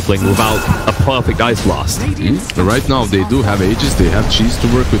kill Morphling without a perfect Ice Blast. Right now, they do have Aegis, they have Cheese to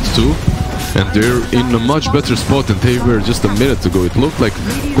work with too, and they're in a much better spot than they were just a minute ago. It looked like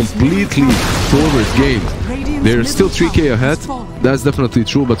completely forward game. They're still 3k ahead, that's definitely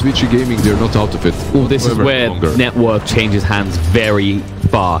true, but Vici Gaming, they're not out of it. Well, this is where Network changes hands very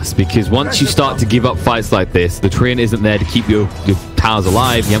fast, because once you start to give up fights like this, the Trian isn't there to keep your towers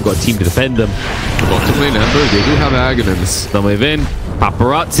alive, you haven't got a team to defend them. Got to play Ember, they do have Aghanims. They'll move in.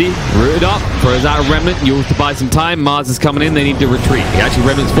 Paparazzi, rooted up, throws out a Remnant, Yules to buy some time. Mars is coming in, they need to retreat. He actually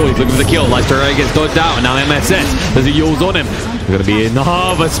Remnant's full, he's looking for the kill. Lystra gets dodged out, and now MSS, there's a Yules on him. There's going to be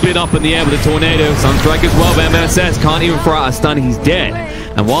another spin up in the air with a tornado. Sunstrike as well, but MSS can't even throw out a stun, he's dead.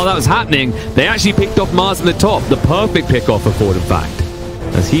 And while that was happening, they actually picked off Mars in the top, the perfect pick off for Ford, in fact,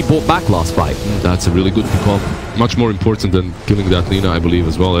 as he bought back last fight. That's a really good pick off. Much more important than killing that Lina, I believe,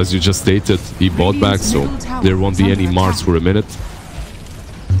 as well. As you just stated, he bought back, so there won't be any Mars for a minute.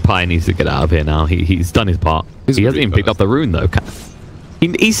 Pi needs to get out of here now. He's done his part. He hasn't even picked up the rune, though.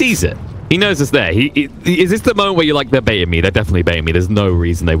 He sees it. He knows it's there. Is this the moment where you're like, they're baiting me? They're definitely baiting me. There's no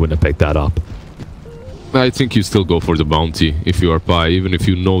reason they wouldn't have picked that up. I think you still go for the bounty if you are Pi, even if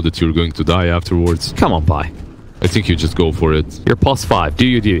you know that you're going to die afterwards. Come on, Pi. I think you just go for it. You're +5. Do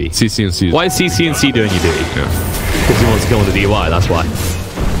your duty. CCNC. Why is CCNC doing your duty? Yeah. Because he wants to kill the DY, that's why.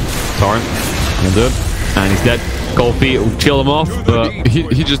 Torrent. Gonna do it. And he's dead. Cold feet will chill him off, but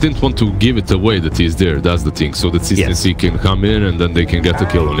he just didn't want to give it away that he's there. That's the thing. So that CCNC can come in and then they can get the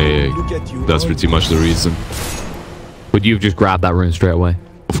kill on AA. That's pretty much the reason. Would you have just grabbed that rune straight away?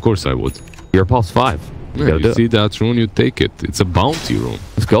 Of course I would. You're a +5. You see that rune, you take it. It's a bounty rune.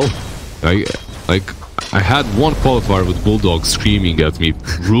 Let's go. I had one qualifier with Bulldog screaming at me,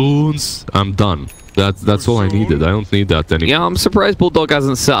 runes, I'm done. That's all I needed. I don't need that anymore. Yeah, I'm surprised Bulldog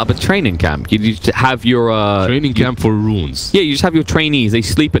hasn't set up a training camp. You just have your training camp for runes. Yeah, you just have your trainees. They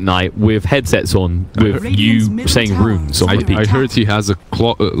sleep at night with headsets on, with you saying runes on repeat. I heard he has a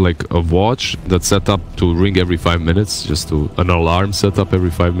clock, like a watch that's set up to ring every 5 minutes, just to an alarm set up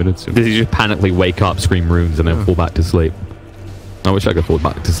every 5 minutes. Does he just panically wake up, scream runes, and then fall back to sleep? I wish I could fall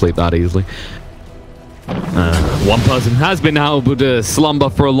back to sleep that easily. One person has been able to slumber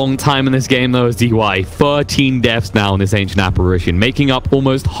for a long time in this game, though, is DY. 13 deaths now in this ancient apparition, making up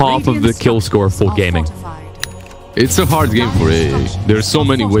almost half of the kill score of Ford Gaming. It's a hard game for AA. There's so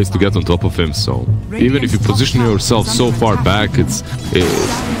many ways to get on top of him, so even if you position yourself so far back, it's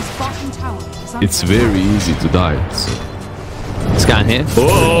very easy to die. So. Scan here.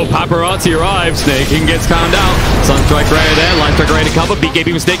 Oh, Paparazi arrives. Snaking gets found out. Sunstrike Raider there. Linestrike Raider cover.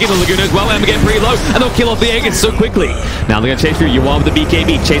 BKB mistaken. The Laguna as well. Emma getting pretty low. And they'll kill off the Aegis so quickly. Now they're going to chase through. Yuan with the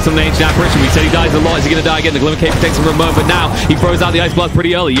BKB. Chase on the ancient apparition. We said he dies a lot. Is he going to die again? The Glimmer Cape protects him for a moment. But now he throws out the Ice Blast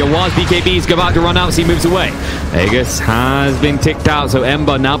pretty early. Yuan's BKB is about to run out as he moves away. Aegis has been ticked out. So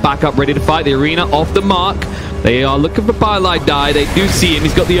Ember now back up ready to fight. The Arena off the mark. They are looking for Pyjamas die. They do see him.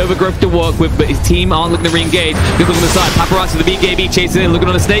 He's got the overgrowth to work with, but his team aren't looking to re-engage. Good look on the side. Paparazzi with the BKB chasing in, looking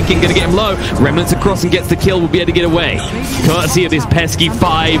on a Snaking, going to get him low. Remnants across and gets the kill. Will be able to get away. Courtesy of this pesky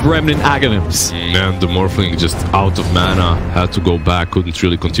 5 Remnant Aghanim's. And the Morphling just out of mana, had to go back, couldn't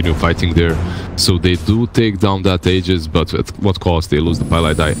really continue fighting there. So they do take down that Aegis, but at what cost? They lose the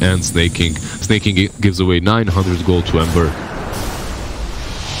Pyjamas die and Snaking. Snaking gives away 900 gold to Ember.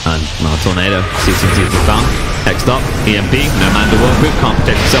 And now Tornado, CCT has been found. Next up, EMP, no man to work with, can't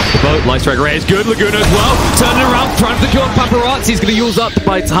protect himself with the boat. Lightstrike Ray is good, Laguna as well. Turning around, trying to secure Paparazzi. He's going to use up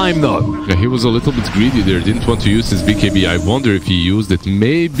by time though. Yeah, he was a little bit greedy there, didn't want to use his BKB. I wonder if he used it.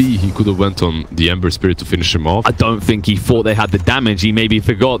 Maybe he could have went on the Ember Spirit to finish him off. I don't think he thought they had the damage. He maybe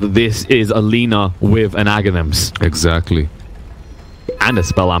forgot that this is Alina with an Aghanim's. Exactly. And a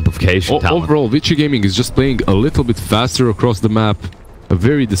spell amplification talent. Overall, Vici Gaming is just playing a little bit faster across the map.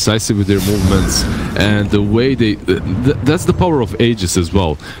 Very decisive with their movements, and the way they that's the power of Aegis as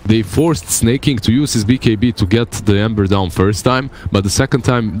well. They forced Snaking to use his BKB to get the Ember down first time, but the second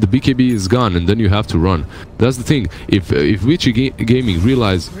time the BKB is gone and then you have to run. That's the thing. If Vici Gaming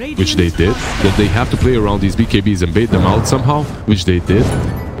realize, which they did, that they have to play around these BKBs and bait them out somehow, which they did,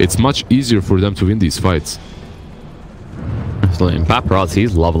 it's much easier for them to win these fights. Absolutely. And Paparazzi,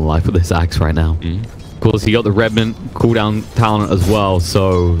 he's loving life with this axe right now. Of course, he got the Remnant cooldown talent as well,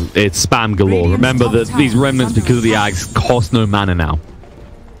 so it's spam galore. Remember that these Remnants, because of the Ags, cost no mana now.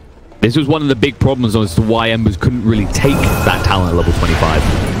 This was one of the big problems as to why Embers couldn't really take that talent at level 25.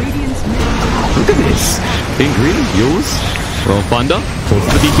 Look at this. Being greedy. Yours. Roll Thunder.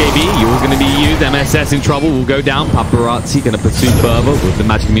 Forces the BKB. Yours going to be used. MSS in trouble. Will go down. Paparazzi going to pursue further with the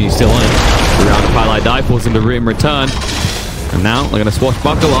Magic Minion still on him. Around the Pyjamas die, forcing him to in return. And now they're going to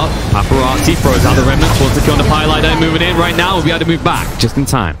swashbuckle up. Paparazzi throws out the Remnants, wants to kill the Pyjamas moving in right now. We'll be able to move back just in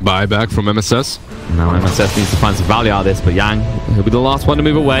time. Buyback from MSS. Now MSS needs to find some value out of this, but Yang, he'll be the last one to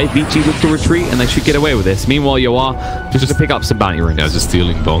move away. Vici looks to retreat, and they should get away with this. Meanwhile, you are just to pick up some bounty runes. Yeah, just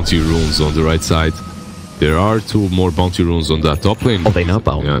stealing bounty runes on the right side. There are 2 more bounty runes on that top lane. Oh, they know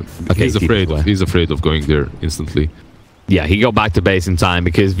about yeah. Okay, he's afraid of going there instantly. Yeah, he got back to base in time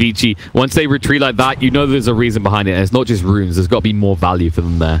because Vici, once they retreat like that, you know there's a reason behind it. And it's not just runes. There's got to be more value for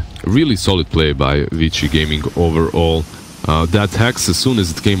them there. Really solid play by Vici Gaming overall. That Hex, as soon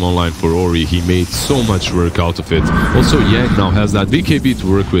as it came online for Ori, he made so much work out of it. Also, Yang now has that BKB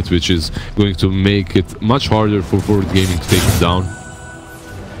to work with, which is going to make it much harder for Forward Gaming to take him down.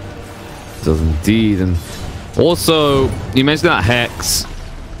 It does indeed. And also, you mentioned that Hex.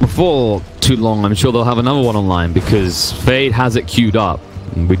 Before too long, I'm sure they'll have another one online because Fade has it queued up.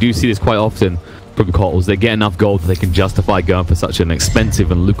 And we do see this quite often from calls. They get enough gold that they can justify going for such an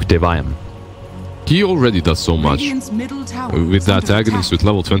expensive and lucrative item. He already does so much. With that Aghanim's with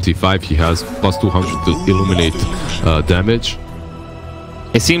level 25, he has plus 200 to illuminate damage.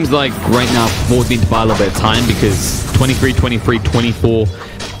 It seems like right now Ford need to buy a little bit of time because 23, 23, 24...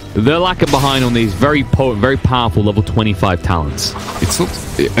 they're lacking behind on these very potent, very powerful level 25 talents. It's not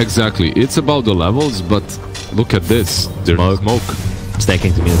exactly. It's about the levels, but look at this. There's smoke.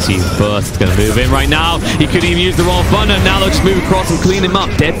 Snaking to me the season first. Going to move in right now. He couldn't even use the wrong thunder. Now they'll just move across and clean him up.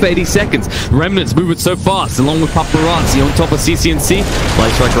 Dead for 80 seconds. Remnants moving so fast, along with Paparazzi on top of CCNC.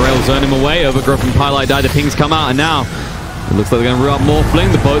 Lightstrike Rails earn him away. Overgrowth from Pyjamas die. The pings come out, and now it looks like they're going to run more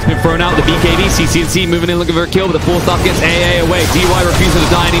fling. The boat's been thrown out. The BKB, CCNC moving in looking for a kill, but the 4-star gets AA away. DY refuses to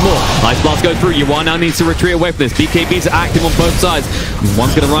die anymore. Ice Blast goes through. Yuan now needs to retreat away from this. BKBs are active on both sides.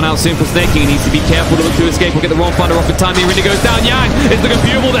 One's going to run out soon for Snaking. He needs to be careful to look to escape. We'll get the wrong thunder off in time. The Arena goes down. Yang is looking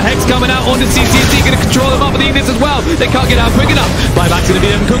beautiful. The Hex coming out onto CCNC. Going to control them up with the Ignis as well. They can't get out quick enough. Buyback's going to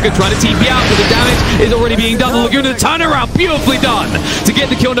be them. Kuka trying to TP out, but the damage is already being done. The Laguna turnaround. Beautifully done to get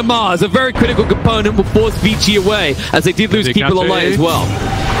the kill to Mars. A very critical component will force Vici away as they did lose people alive as well.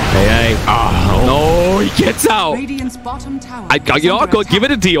 Hey, no, he gets out. I got to give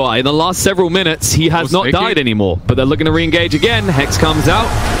it a DI. In the last several minutes, he has not died anymore, but they're looking to re-engage again. Hex comes out.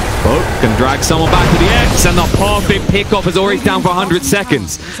 Boat can drag someone back to the X, and the perfect pickoff is already down for 100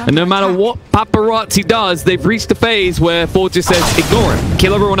 seconds. And no matter what Paparazzi does, they've reached the phase where Ford just says, ignore him,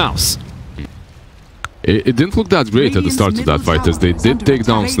 kill everyone else. It didn't look that great at the start of that fight, as they did take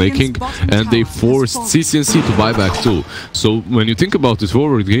down Snaking and they forced CCNC to buy back too. So when you think about it,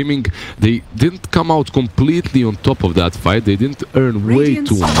 Forward Gaming, they didn't come out completely on top of that fight. They didn't earn way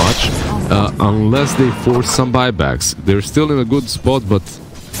too much unless they forced some buybacks. They're still in a good spot, but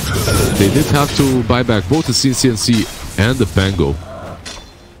they did have to buy back both the CCNC and the Pango.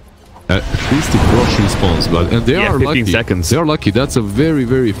 At least if Rush respawns, and they are 15 lucky. seconds. They are lucky. That's a very,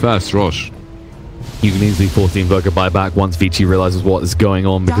 very fast Rush. You can easily force the Invoker buyback once Vici realizes what is going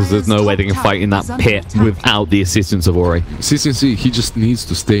on, because there's no way they can fight in that pit without the assistance of Ori. CCNC, he just needs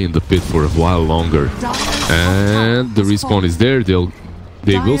to stay in the pit for a while longer. And the respawn is there.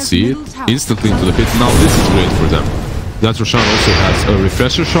 They will see it instantly into the pit. Now this is great for them. That Roshan also has a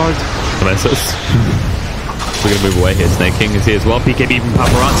refresher shard. We're going to move away here. Snake King is here as well. BKB from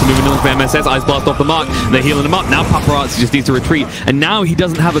Paparazzi moving on for MSS. Ice Blast off the mark. They're healing him up. Now Paparazzi just needs to retreat. And now he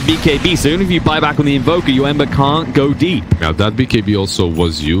doesn't have a BKB. So even if you buy back on the Invoker, your Ember can't go deep. Now that BKB also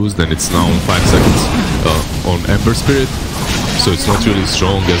was used, and it's now in 5 seconds on Ember Spirit. So it's not really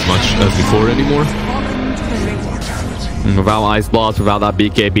strong as much as before anymore. And without Ice Blast, without that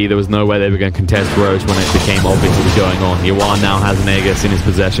BKB, there was no way they were going to contest Roche when it became obvious what was going on. Yuan now has an Aegis in his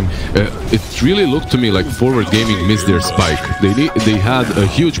possession. It really looked to me like Forward Gaming missed their spike. They had a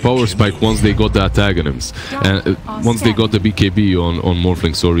huge power spike once they got the antagonists, and once they got the BKB on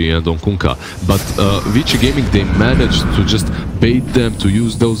Morphling, sorry, and on Kunkka. But Vici Gaming, they managed to just bait them to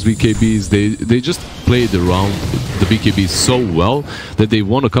use those BKBs. They just played around the BKBs so well that they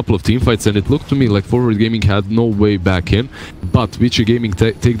won a couple of team fights, and it looked to me like Forward Gaming had no way back in. But Vici Gaming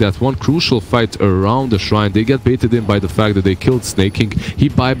take that one crucial fight around the shrine. They get baited in by the fact that they killed Snaking. He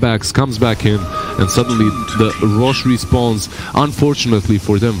buybacks, comes back in, and suddenly the Roche respawns, unfortunately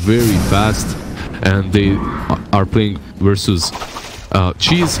for them, very fast. And they are playing versus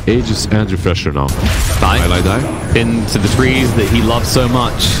Cheese, Aegis, and Refresher now. Die. Pinned to the trees that he loves so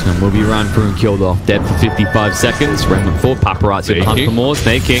much, and will be ran through and killed off. Dead for 55 seconds. Remnant 4, Paparazzi to hunt for more.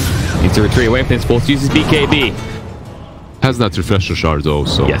 Snake King needs to retreat away from his force, uses BKB. Has that refresher shard though,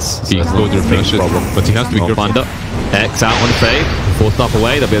 so yes, he can go to refresh it, but he has to be careful. Find up. X out on the fade. Forced up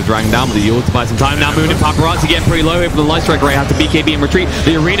away, they'll be able to drag him down, but the Yule to buy some time. Now moving Paparazzi getting pretty low here for the Light Strike Ray. Has to BKB and retreat.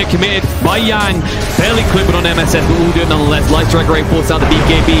 The Arena committed by Yang. Barely clipping on MSS, but we'll do it nonetheless. Light Strike Ray forced out the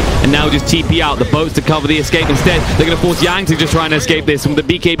BKB, and now just TP out. The boats to cover the escape instead. They're going to force Yang to just try and escape this. With the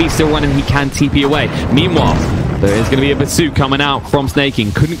BKB still running, he can TP away. Meanwhile, there is going to be a pursuit coming out from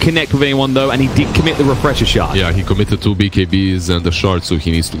Snaking. Couldn't connect with anyone though, and he did commit the refresher shot. Yeah, he committed 2 BKBs and the shard, so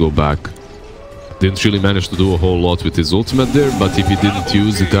he needs to go back. Didn't really manage to do a whole lot with his ultimate there, but if he didn't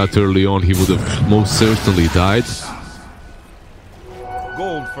use it that early on, he would have most certainly died.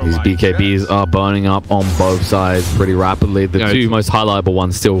 These BKBs are burning up on both sides pretty rapidly. The two most highlightable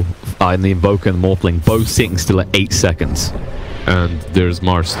ones still are in the Invoker and the Morphling, both sitting still at 8 seconds. And there's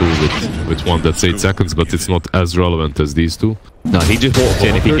Mars too with one that's 8 seconds, but it's not as relevant as these two. No, he just walked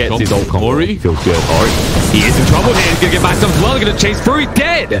in. If he gets his ult combo, Ori feels good. Ori, he is in trouble here. He's going to get back to him as well. They're going to chase through. He's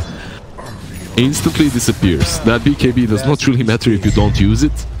dead. Instantly disappears. That BKB does not really matter if you don't use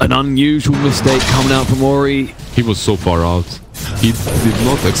it. An unusual mistake coming out from Ori. He was so far out. He did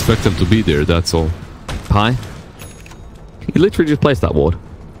not expect him to be there, that's all. Pi? He literally just placed that ward.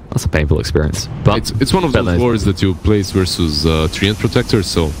 That's a painful experience. But it's one of those wards that you place versus Treant Protector,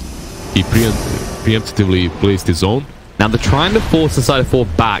 so he preemptively placed his own. Now they're trying to force the side of 4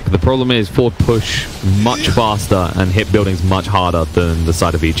 back. The problem is forward push much faster and hit buildings much harder than the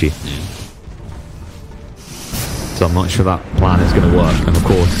side of Vici. So I'm not sure that plan is going to work. And of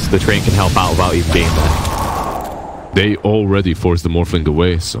course, the train can help out without even being there. They already forced the Morphling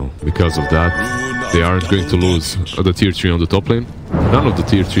away, so because of that, they aren't going to lose the tier 3 on the top lane. None of the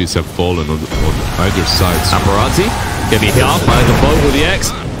tier 3s have fallen on either side. So. Paparazzi getting hit off by the boat with the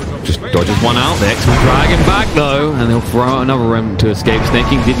X. Just dodges one out. The X will drag him back though, and he'll throw out another remnant to escape.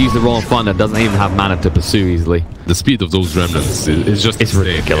 Snaking did use the Roll of Thunder, doesn't even have mana to pursue easily. The speed of those remnants is just it's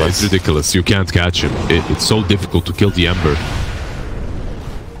ridiculous. It's ridiculous. You can't catch him. It's so difficult to kill the Ember.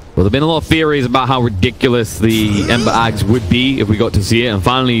 Well, there have been a lot of theories about how ridiculous the Ember Ags would be if we got to see it, and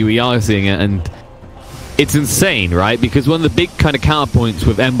finally we are seeing it, and it's insane, right? Because one of the big kind of counterpoints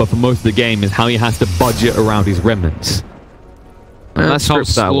with Ember for most of the game is how he has to budget around his remnants. And that's how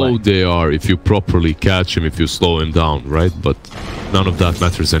slow they are if you properly catch him, if you slow him down, right? But none of that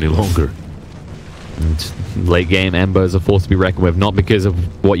matters any longer. And late game Ember is a force to be reckoned with, not because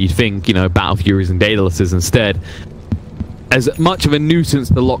of what you think, you know, Battle Furies and Daedalus, instead as much of a nuisance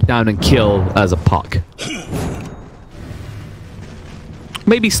to lock down and kill as a puck.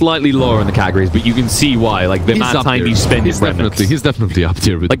 maybe slightly lower in the categories, but you can see why. Like the amount of time you spend in remnants. He's definitely up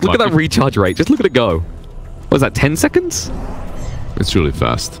there with like look at that recharge rate. Just look at it go. What is that, 10 seconds? It's really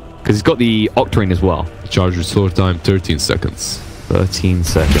fast. Because he's got the Octarine as well. Charge restore time 13 seconds. 13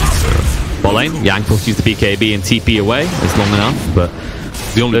 seconds. Bot lane, Yang pushes the BKB and TP away. It's long enough, but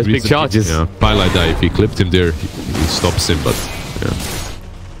the only those big charges. Yeah, Pyjamas die. If he clipped him there, he stops him, but yeah.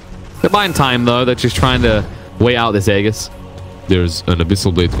 They're buying time though. They're just trying to wait out this Aegis. There's an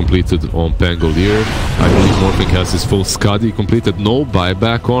Abyssal Blade completed on Pangolier. I believe Morphing has his full Skadi completed. No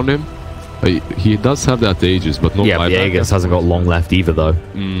buyback on him. He does have that Aegis, but no buyback. Yeah, the Aegis hasn't got long left either though.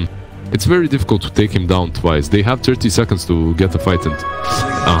 It's very difficult to take him down twice. They have 30 seconds to get the fight in.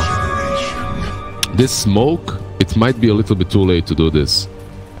 This smoke, it might be a little bit too late to do this.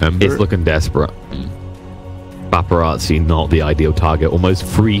 Ember? It's looking desperate. Paparazzi, not the ideal target. Almost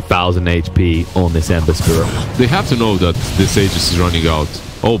 3,000 HP on this Ember Spirit. They have to know that this Aegis is running out.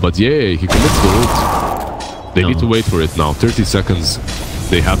 Oh, but yeah, he commits the ult. They need to wait for it now. 30 seconds.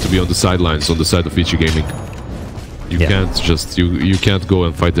 They have to be on the sidelines, on the side of Vici Gaming. You can't just you can't go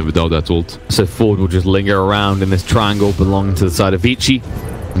and fight them without that ult. So Ford will just linger around in this triangle belonging to the side of Vici.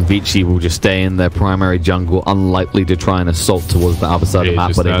 And Vici will just stay in their primary jungle, unlikely to try and assault towards the other side of the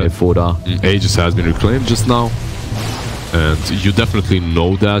map where they know Ford are. Aegis has been reclaimed just now. And you definitely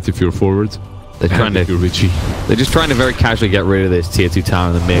know that if you're forward. They're trying to Vici. They're just trying to very casually get rid of this tier 2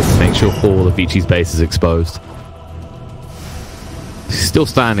 tower in the mid to make sure all of Vici's base is exposed. He's still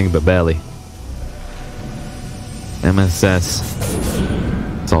standing, but barely. MSS.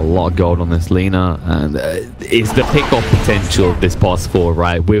 It's a lot of gold on this Lina, and it's the pick-off potential of this boss 4,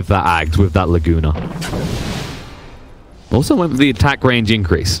 right? With that Ags, with that Laguna. Also went with the attack range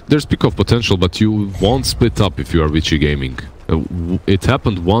increase. There's pick-off potential, but you won't split up if you are Vici Gaming. It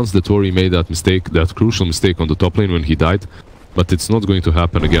happened once that Ori made that mistake, that crucial mistake on the top lane when he died, but it's not going to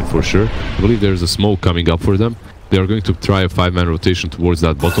happen again for sure. I believe there's a smoke coming up for them. They are going to try a 5-man rotation towards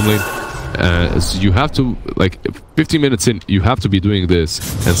that bottom lane. So you have to, like, 15 minutes in, you have to be doing this,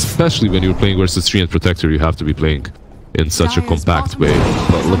 and especially when you're playing versus 3 and Protector, you have to be playing in such a compact way.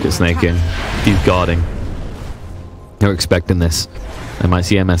 But look at Snaking. He's guarding. They're expecting this. They might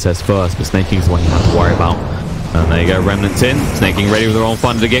see MSS first, but Snaking's the one you have to worry about. And there you go, Remnants in. Snaking ready with their own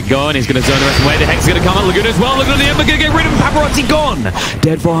fun to get going. He's going to zone the rest away. The Hex is going to come out. Laguna as well. Look at the Ember, going to get rid of him. Paparazzi gone.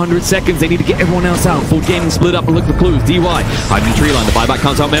 Dead for 100 seconds. They need to get everyone else out. Full Gaming split up and look for clues. DY hiding in the tree line. The buyback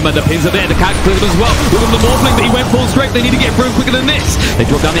comes out. Remember, the pins are there. The catch clears as well. Look at the Morphling, but he went full strength. They need to get through quicker than this. They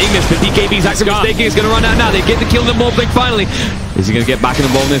drop down the Ignis, but BKB's acting mistaken. He's going to run out now. They get the kill on the Morphling finally. Is he going to get back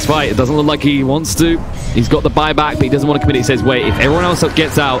involved in this fight? It doesn't look like he wants to. He's got the buyback, but he doesn't want to commit. He says, wait, if everyone else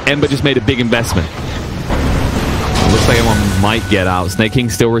gets out, Ember just made a big investment. Looks like everyone might get out. Snaking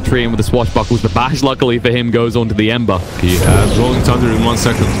still retreating with the swashbuckles. The bash, luckily for him, goes onto the Ember. He has Rolling Thunder in 1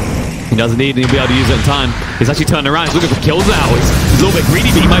 second. He doesn't need it, he'll be able to use it in time. He's actually turning around. He's looking for kills now. He's a little bit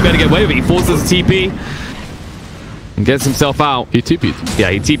greedy, but he might be able to get away with it. He forces a TP and gets himself out. He TP'd.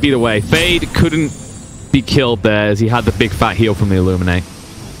 Yeah, he TP'd away. Fade couldn't be killed there as he had the big fat heal from the Illuminate.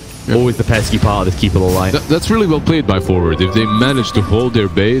 Yep. Always the pesky part of this keep it alive. That's really well played by Forward. If they manage to hold their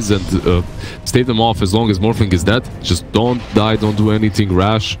base and stave them off as long as Morphling is dead, just don't die, don't do anything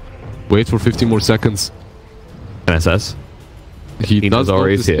rash. Wait for 15 more seconds. NSS. He does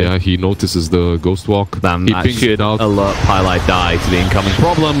notice, yeah, he notices the Ghost Walk. Then he that should alert Pyjamas die to the incoming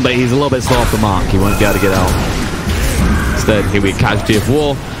problem, but he's a little bit slow off the mark. He won't be able to get out. Instead, here we casualty of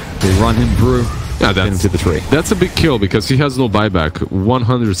war. They run him through. Yeah, into the tree. That's a big kill because he has no buyback.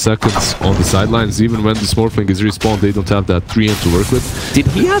 100 seconds on the sidelines. Even when the Morphling is respawned, they don't have that 3N to work with. Did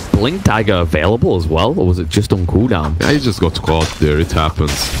he have Blink Dagger available as well, or was it just on cooldown? Yeah, he just got caught there. It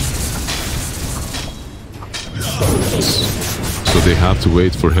happens. So they have to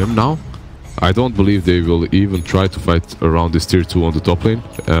wait for him now. I don't believe they will even try to fight around this tier 2 on the top lane,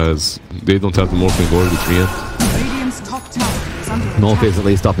 as they don't have the Morphling or the 3N. North is at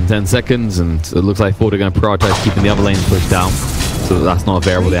least up in 10 seconds, and it looks like Ford are going to prioritize keeping the other lanes pushed down. So that's not a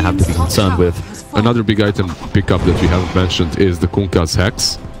variable they have to be concerned with. Another big item pickup that we haven't mentioned is the Kunkka's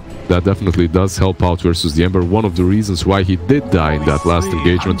Hex. That definitely does help out versus the Ember. One of the reasons why he did die in that last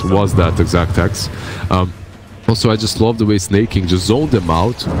engagement was that exact Hex. Also, I just love the way Snaking just zoned them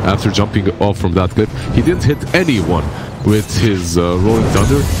out after jumping off from that cliff. He didn't hit anyone with his Rolling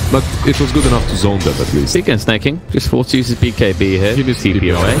Thunder, but it was good enough to zone them at least. Speaking of Snaking, just forced to use his BKB here. He missed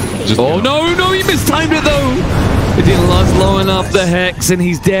TP away. Oh no, he mistimed it though! It didn't last long enough, the Hex, and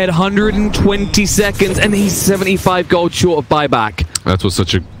he's dead. 120 seconds, and he's 75 gold short of buyback. That was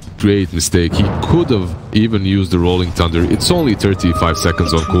such a great mistake. He could have even used the Rolling Thunder. It's only 35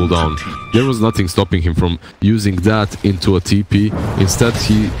 seconds on cooldown. There was nothing stopping him from using that into a TP. Instead,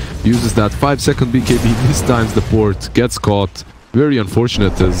 he uses that 5-second BKB, mistimes the port, gets caught. Very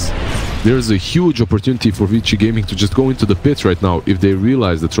unfortunate, as there's a huge opportunity for Vici Gaming to just go into the pit right now if they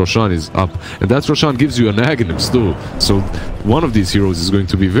realize that rOtk is up. And that rOtk gives you an Aghanims too. So one of these heroes is going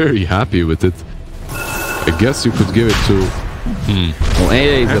to be very happy with it. I guess you could give it to... Well,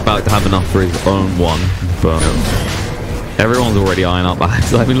 AA is about to have enough for his own one, but everyone's already eyeing up.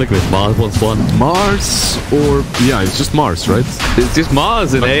 I mean, look at this. Mars wants one. Mars or... Yeah, it's just Mars, right? It's just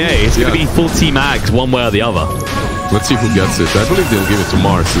Mars and AA. It's going to be full team Ags, one way or the other. Let's see who gets it. I believe they'll give it to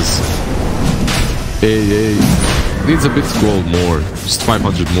Mars. AA needs a bit gold more. Just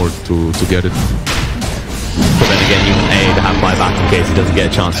 500 more to get it. But then again, you want AA to have buyback in case he doesn't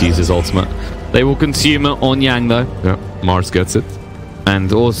get a chance to use his ultimate. They will consume it on Yang though. Yeah, Mars gets it.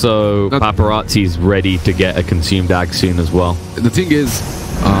 And also, Paparazzi's ready to get a consumed Ag soon as well. The thing is,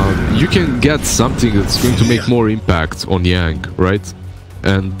 you can get something that's going to make more impact on Yang, right?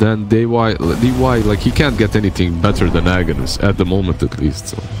 And then DY, like, he can't get anything better than Aghanims, at the moment at least.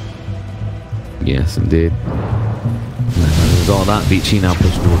 So. Yes, indeed. With all that, Vici now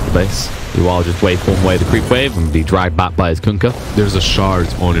pushing towards the base. Yuval just waveform away the creep wave and be dragged back by his Kunkka. There's a shard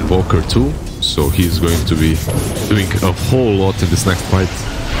on Invoker too, so he's going to be doing a whole lot in this next fight.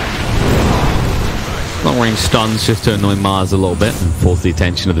 Long range stuns just to annoy Mars a little bit and force the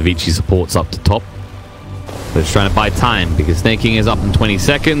attention of the Vici supports up to top. They're just trying to buy time because snaking is up in 20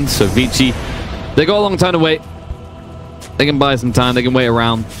 seconds, so Vici, they got a long time to wait. They can buy some time, they can wait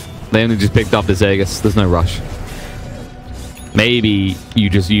around. They only just picked up this Aegis, there's no rush. Maybe you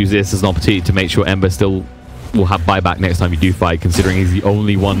just use this as an opportunity to make sure Ember still will have buyback next time you do fight, considering he's the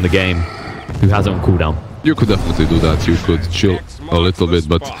only one in the game who has it on cooldown. You could definitely do that, you could chill a little bit,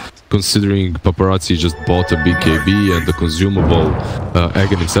 but considering Paparazzi just bought a BKB and the consumable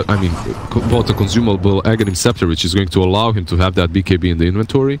bought a consumable Aghanim Scepter, which is going to allow him to have that BKB in the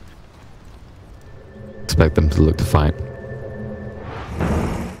inventory. Expect them to look to fight.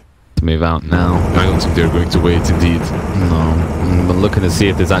 To move out now. I don't think they're going to wait, indeed. No, I'm looking to see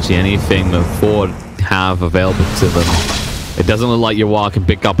if there's actually anything that Ford have available to them. It doesn't look like Yuval can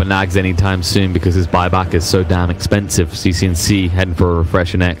pick up a Nags anytime soon because his buyback is so damn expensive. CCNC heading for a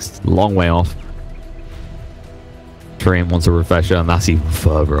refresher next. Long way off. Train wants a refresher and that's even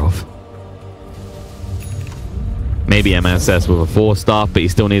further off. Maybe MSS with a 4-star, but he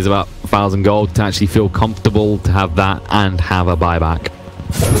still needs about 1,000 gold to actually feel comfortable to have that and have a buyback.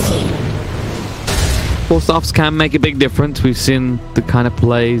 4-stars can make a big difference. We've seen the kind of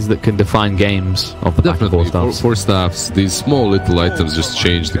plays that can define games of the back of 4-stars. 4-stars, these small little items just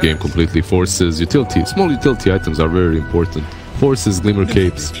change the game completely. Forces, utility, small utility items are very important. Forces, Glimmer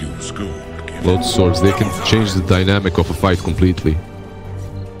Capes, Load Swords, they can change the dynamic of a fight completely.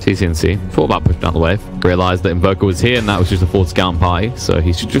 CCNC thought about pushing down the wave, realized that Invoker was here and that was just a 4th scout party, so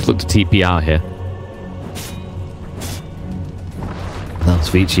he should just look to TP out here. That's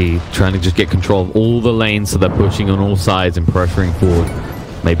Vici trying to just get control of all the lanes, so they're pushing on all sides and pressuring forward.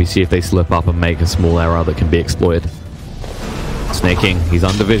 Maybe see if they slip up and make a small error that can be exploited. Snaking, he's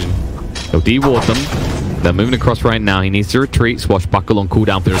under vision. He'll de-ward them. They're moving across right now. He needs to retreat. Swashbuckle on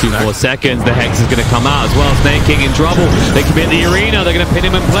cooldown for 2 more seconds. The Hex is going to come out as well. Snaking in trouble. They can be in the arena. They're going to pin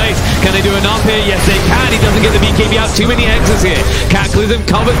him in place. Can they do enough here? Yes, they can. He doesn't get the BKB out. Too many Hexes here. Cataclysm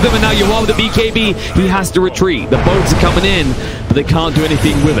covers them, and now Yuval with the BKB. He has to retreat. The boats are coming in, but they can't do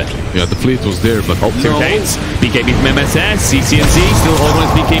anything with it. Yeah, the fleet was there, but no. BKB from MSS. CCNC still holding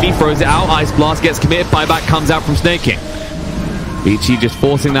his BKB. Throws it out. Ice Blast gets committed. Buyback comes out from Snaking. Vici just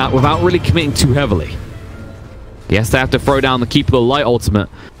forcing that without really committing too heavily. Yes, they have to throw down the Keep of the Light ultimate,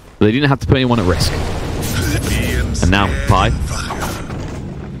 but they didn't have to put anyone at risk. And now, Pi.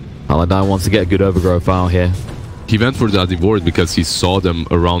 Paladin wants to get a good overgrowth out here. He went for that reward because he saw them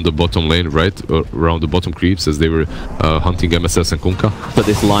around the bottom lane, right? Around the bottom creeps as they were hunting MSS and Kunkka. But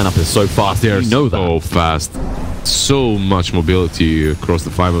this lineup is so fast, they're so fast. So much mobility across the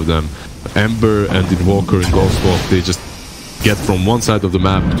 5 of them. Ember and Invoker and Ghostwalk, they just get from one side of the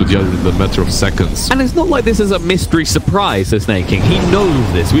map to the other in the matter of seconds. And it's not like this is a mystery surprise to Snaking. He knows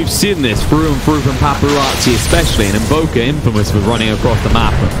this. We've seen this through and through from Paparazzi especially, and Invoker infamous for running across the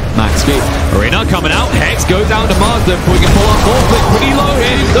map at max speed. Arena coming out. Hex goes down to Mars, then we can pull off Morphin pretty low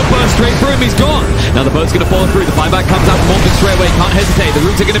here. The burst straight through him. He's gone. Now the boat's going to follow through. The buyback comes out from Morphin straight away. Can't hesitate. The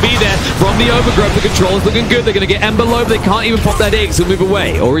roots are going to be there from the overgrowth. The control's looking good. They're going to get Ember low, but they can't even pop that egg, so move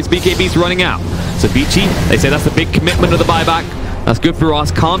away. Or his BKB's running out. So Vici, they say that's the big commitment of the buyback. That's good for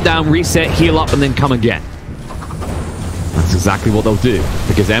us. Calm down, reset, heal up, and then come again. That's that's exactly what they'll do,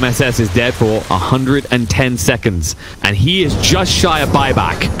 because MSS is dead for 110 seconds, and he is just shy of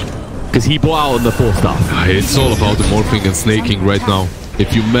buyback, because he bought out on the 4 star. It's all about the morphing and snaking right now.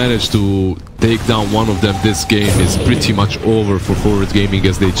 If you manage to take down one of them, this game is pretty much over for Forward Gaming,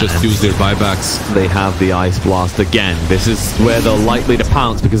 as they just use their buybacks. They have the Ice Blast again. This is where they're likely to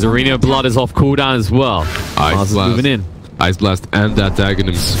pounce, because Arena Blood is off cooldown as well. Ice Blast. Moving in. Ice Blast and that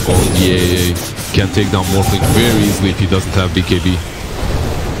Aghanim's on the AA can take down Morphling very easily if he doesn't have BKB.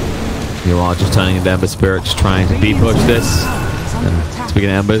 You are just turning into Ember Spirit, just trying to B-push this. And speaking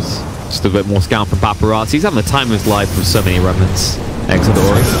of Embers, just a bit more scout from Paparazzi. He's having the time of his life with so many remnants. Exit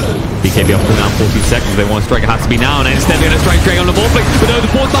Ori. BKB up to now 14 seconds. They want to strike, it has to be now. And instead they're going to strike straight on the Morphling. But no,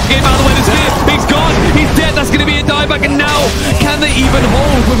 the 4-stop game out of the way. He's gone. He's dead. That's going to be a dieback. And now, can they even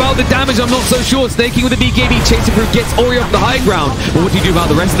hold without the damage? I'm not so sure. Snaking with the BKB. Chasing through, gets Ori off the high ground. But what do you do about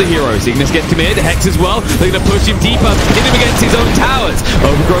the rest of the heroes? Ignis gets to mid. Hex as well. They're going to push him deeper. Hit him against his own towers.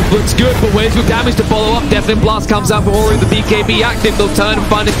 Overgrowth looks good, but waves with damage to follow up. Deafening Blast comes out for Ori. The BKB active. They'll turn and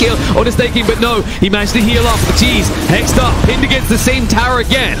find a kill on the Snaking, but no. He managed to heal off the cheese. Hexed up. Pinned against the same tower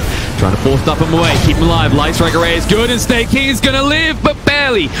again. Trying to force up him away, keep him alive. Light Strike Array is good, and Snake King is gonna live, but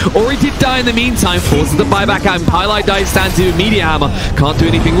barely. Ori did die in the meantime, forces the buyback out, and Highlight dies stand to Media Hammer. Can't do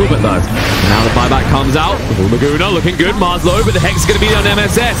anything with it though. Now the buyback comes out. Laguna looking good, Mars low, but the Hex is gonna be on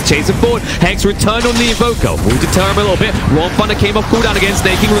MSS. Chasing forward, Hex returned on the Invoker. Will deter him a little bit. Ron Thunder came off cooldown again.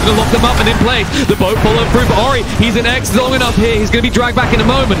 Snake King was gonna lock them up and in place. The boat followed through for Ori. He's an X long enough here. He's gonna be dragged back in a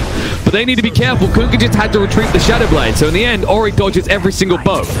moment. But they need to be careful. Kunkka just had to retrieve the Shadow Blade. So in the end, Ori dodges every single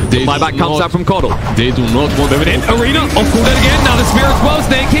boat. The buyback comes out from Coddle. They do not want moving in. Arena off cooldown again. Now the Spirit's well.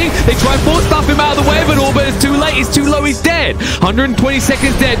 Snake King. They try and force stuff him out of the way, but all but it's too late. He's too low. He's dead. 120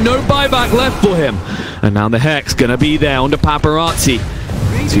 seconds dead. No buyback left for him. And now the Hex gonna be there under Paparazzi.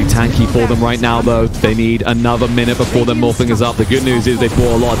 Too tanky for them right now, though. They need another minute before their Morphling is up. The good news is they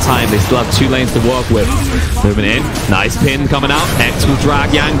bought a lot of time. They still have 2 lanes to work with. Moving in. Nice pin coming out. Hex will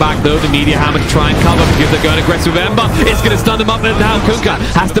drag Yang back, though. The Media Hammer to try and cover because they're going aggressive with Ember. It's going to stun them up, and now Kunkka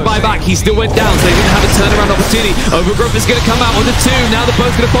has to buy back. He still went down, so they didn't have a turnaround opportunity. Overgrowth is going to come out on the 2. Now the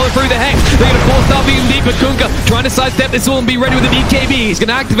boat's going to follow through the Hex. They're going to force start being deep, but Kunkka trying to sidestep this all and be ready with the BKB. He's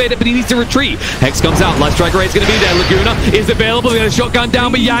going to activate it, but he needs to retreat. Hex comes out. Light Strike Ray is going to be there. Laguna is available. They're going to shotgun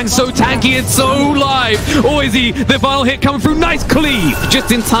down, but Yang's so tanky and so live. Or is he? The final hit coming through. Nice cleave.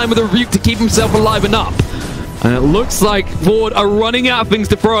 Just in time with a rebuke to keep himself alive and up. And it looks like Ford are running out of things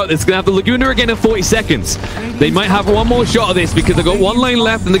to throw at this. Going to have the Laguna again in 40 seconds. They might have one more shot of this because they've got 1 lane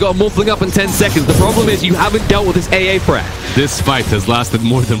left and they've got a Morphling up in 10 seconds. The problem is you haven't dealt with this AA threat. This fight has lasted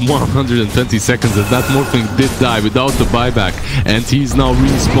more than 120 seconds, and that Morphling did die without the buyback. And he's now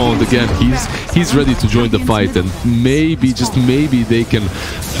respawned again. He's ready to join the fight, and maybe, just maybe, they can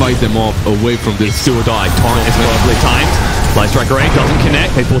fight them off away from this. Do or die. Torrent is perfectly timed. Light Strike Array doesn't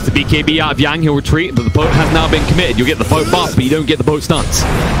connect. They force the BKB out of Yang. He'll retreat, but the boat has now been committed. You'll get the boat buff, but you don't get the boat stunts.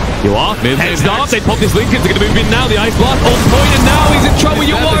 You are. Heads up. They pop this Lincoln. They're going to move in now. The Ice Blast on point, and now he's in trouble.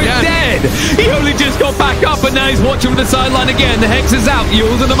 You are dead. He only just got back up, and now he's watching from the sideline again. The Hex is out. You're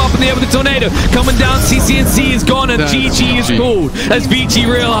holding them up in the air with the Tornado. Coming down. CCNC is gone, and GG is called. As Vici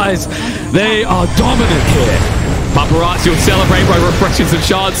realize they are dominant here. Paparazzi will celebrate by refreshing some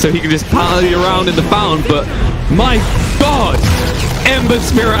shards so he can just party around in the fountain, but my God, Ember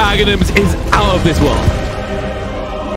Spirit Aghanims is out of this world.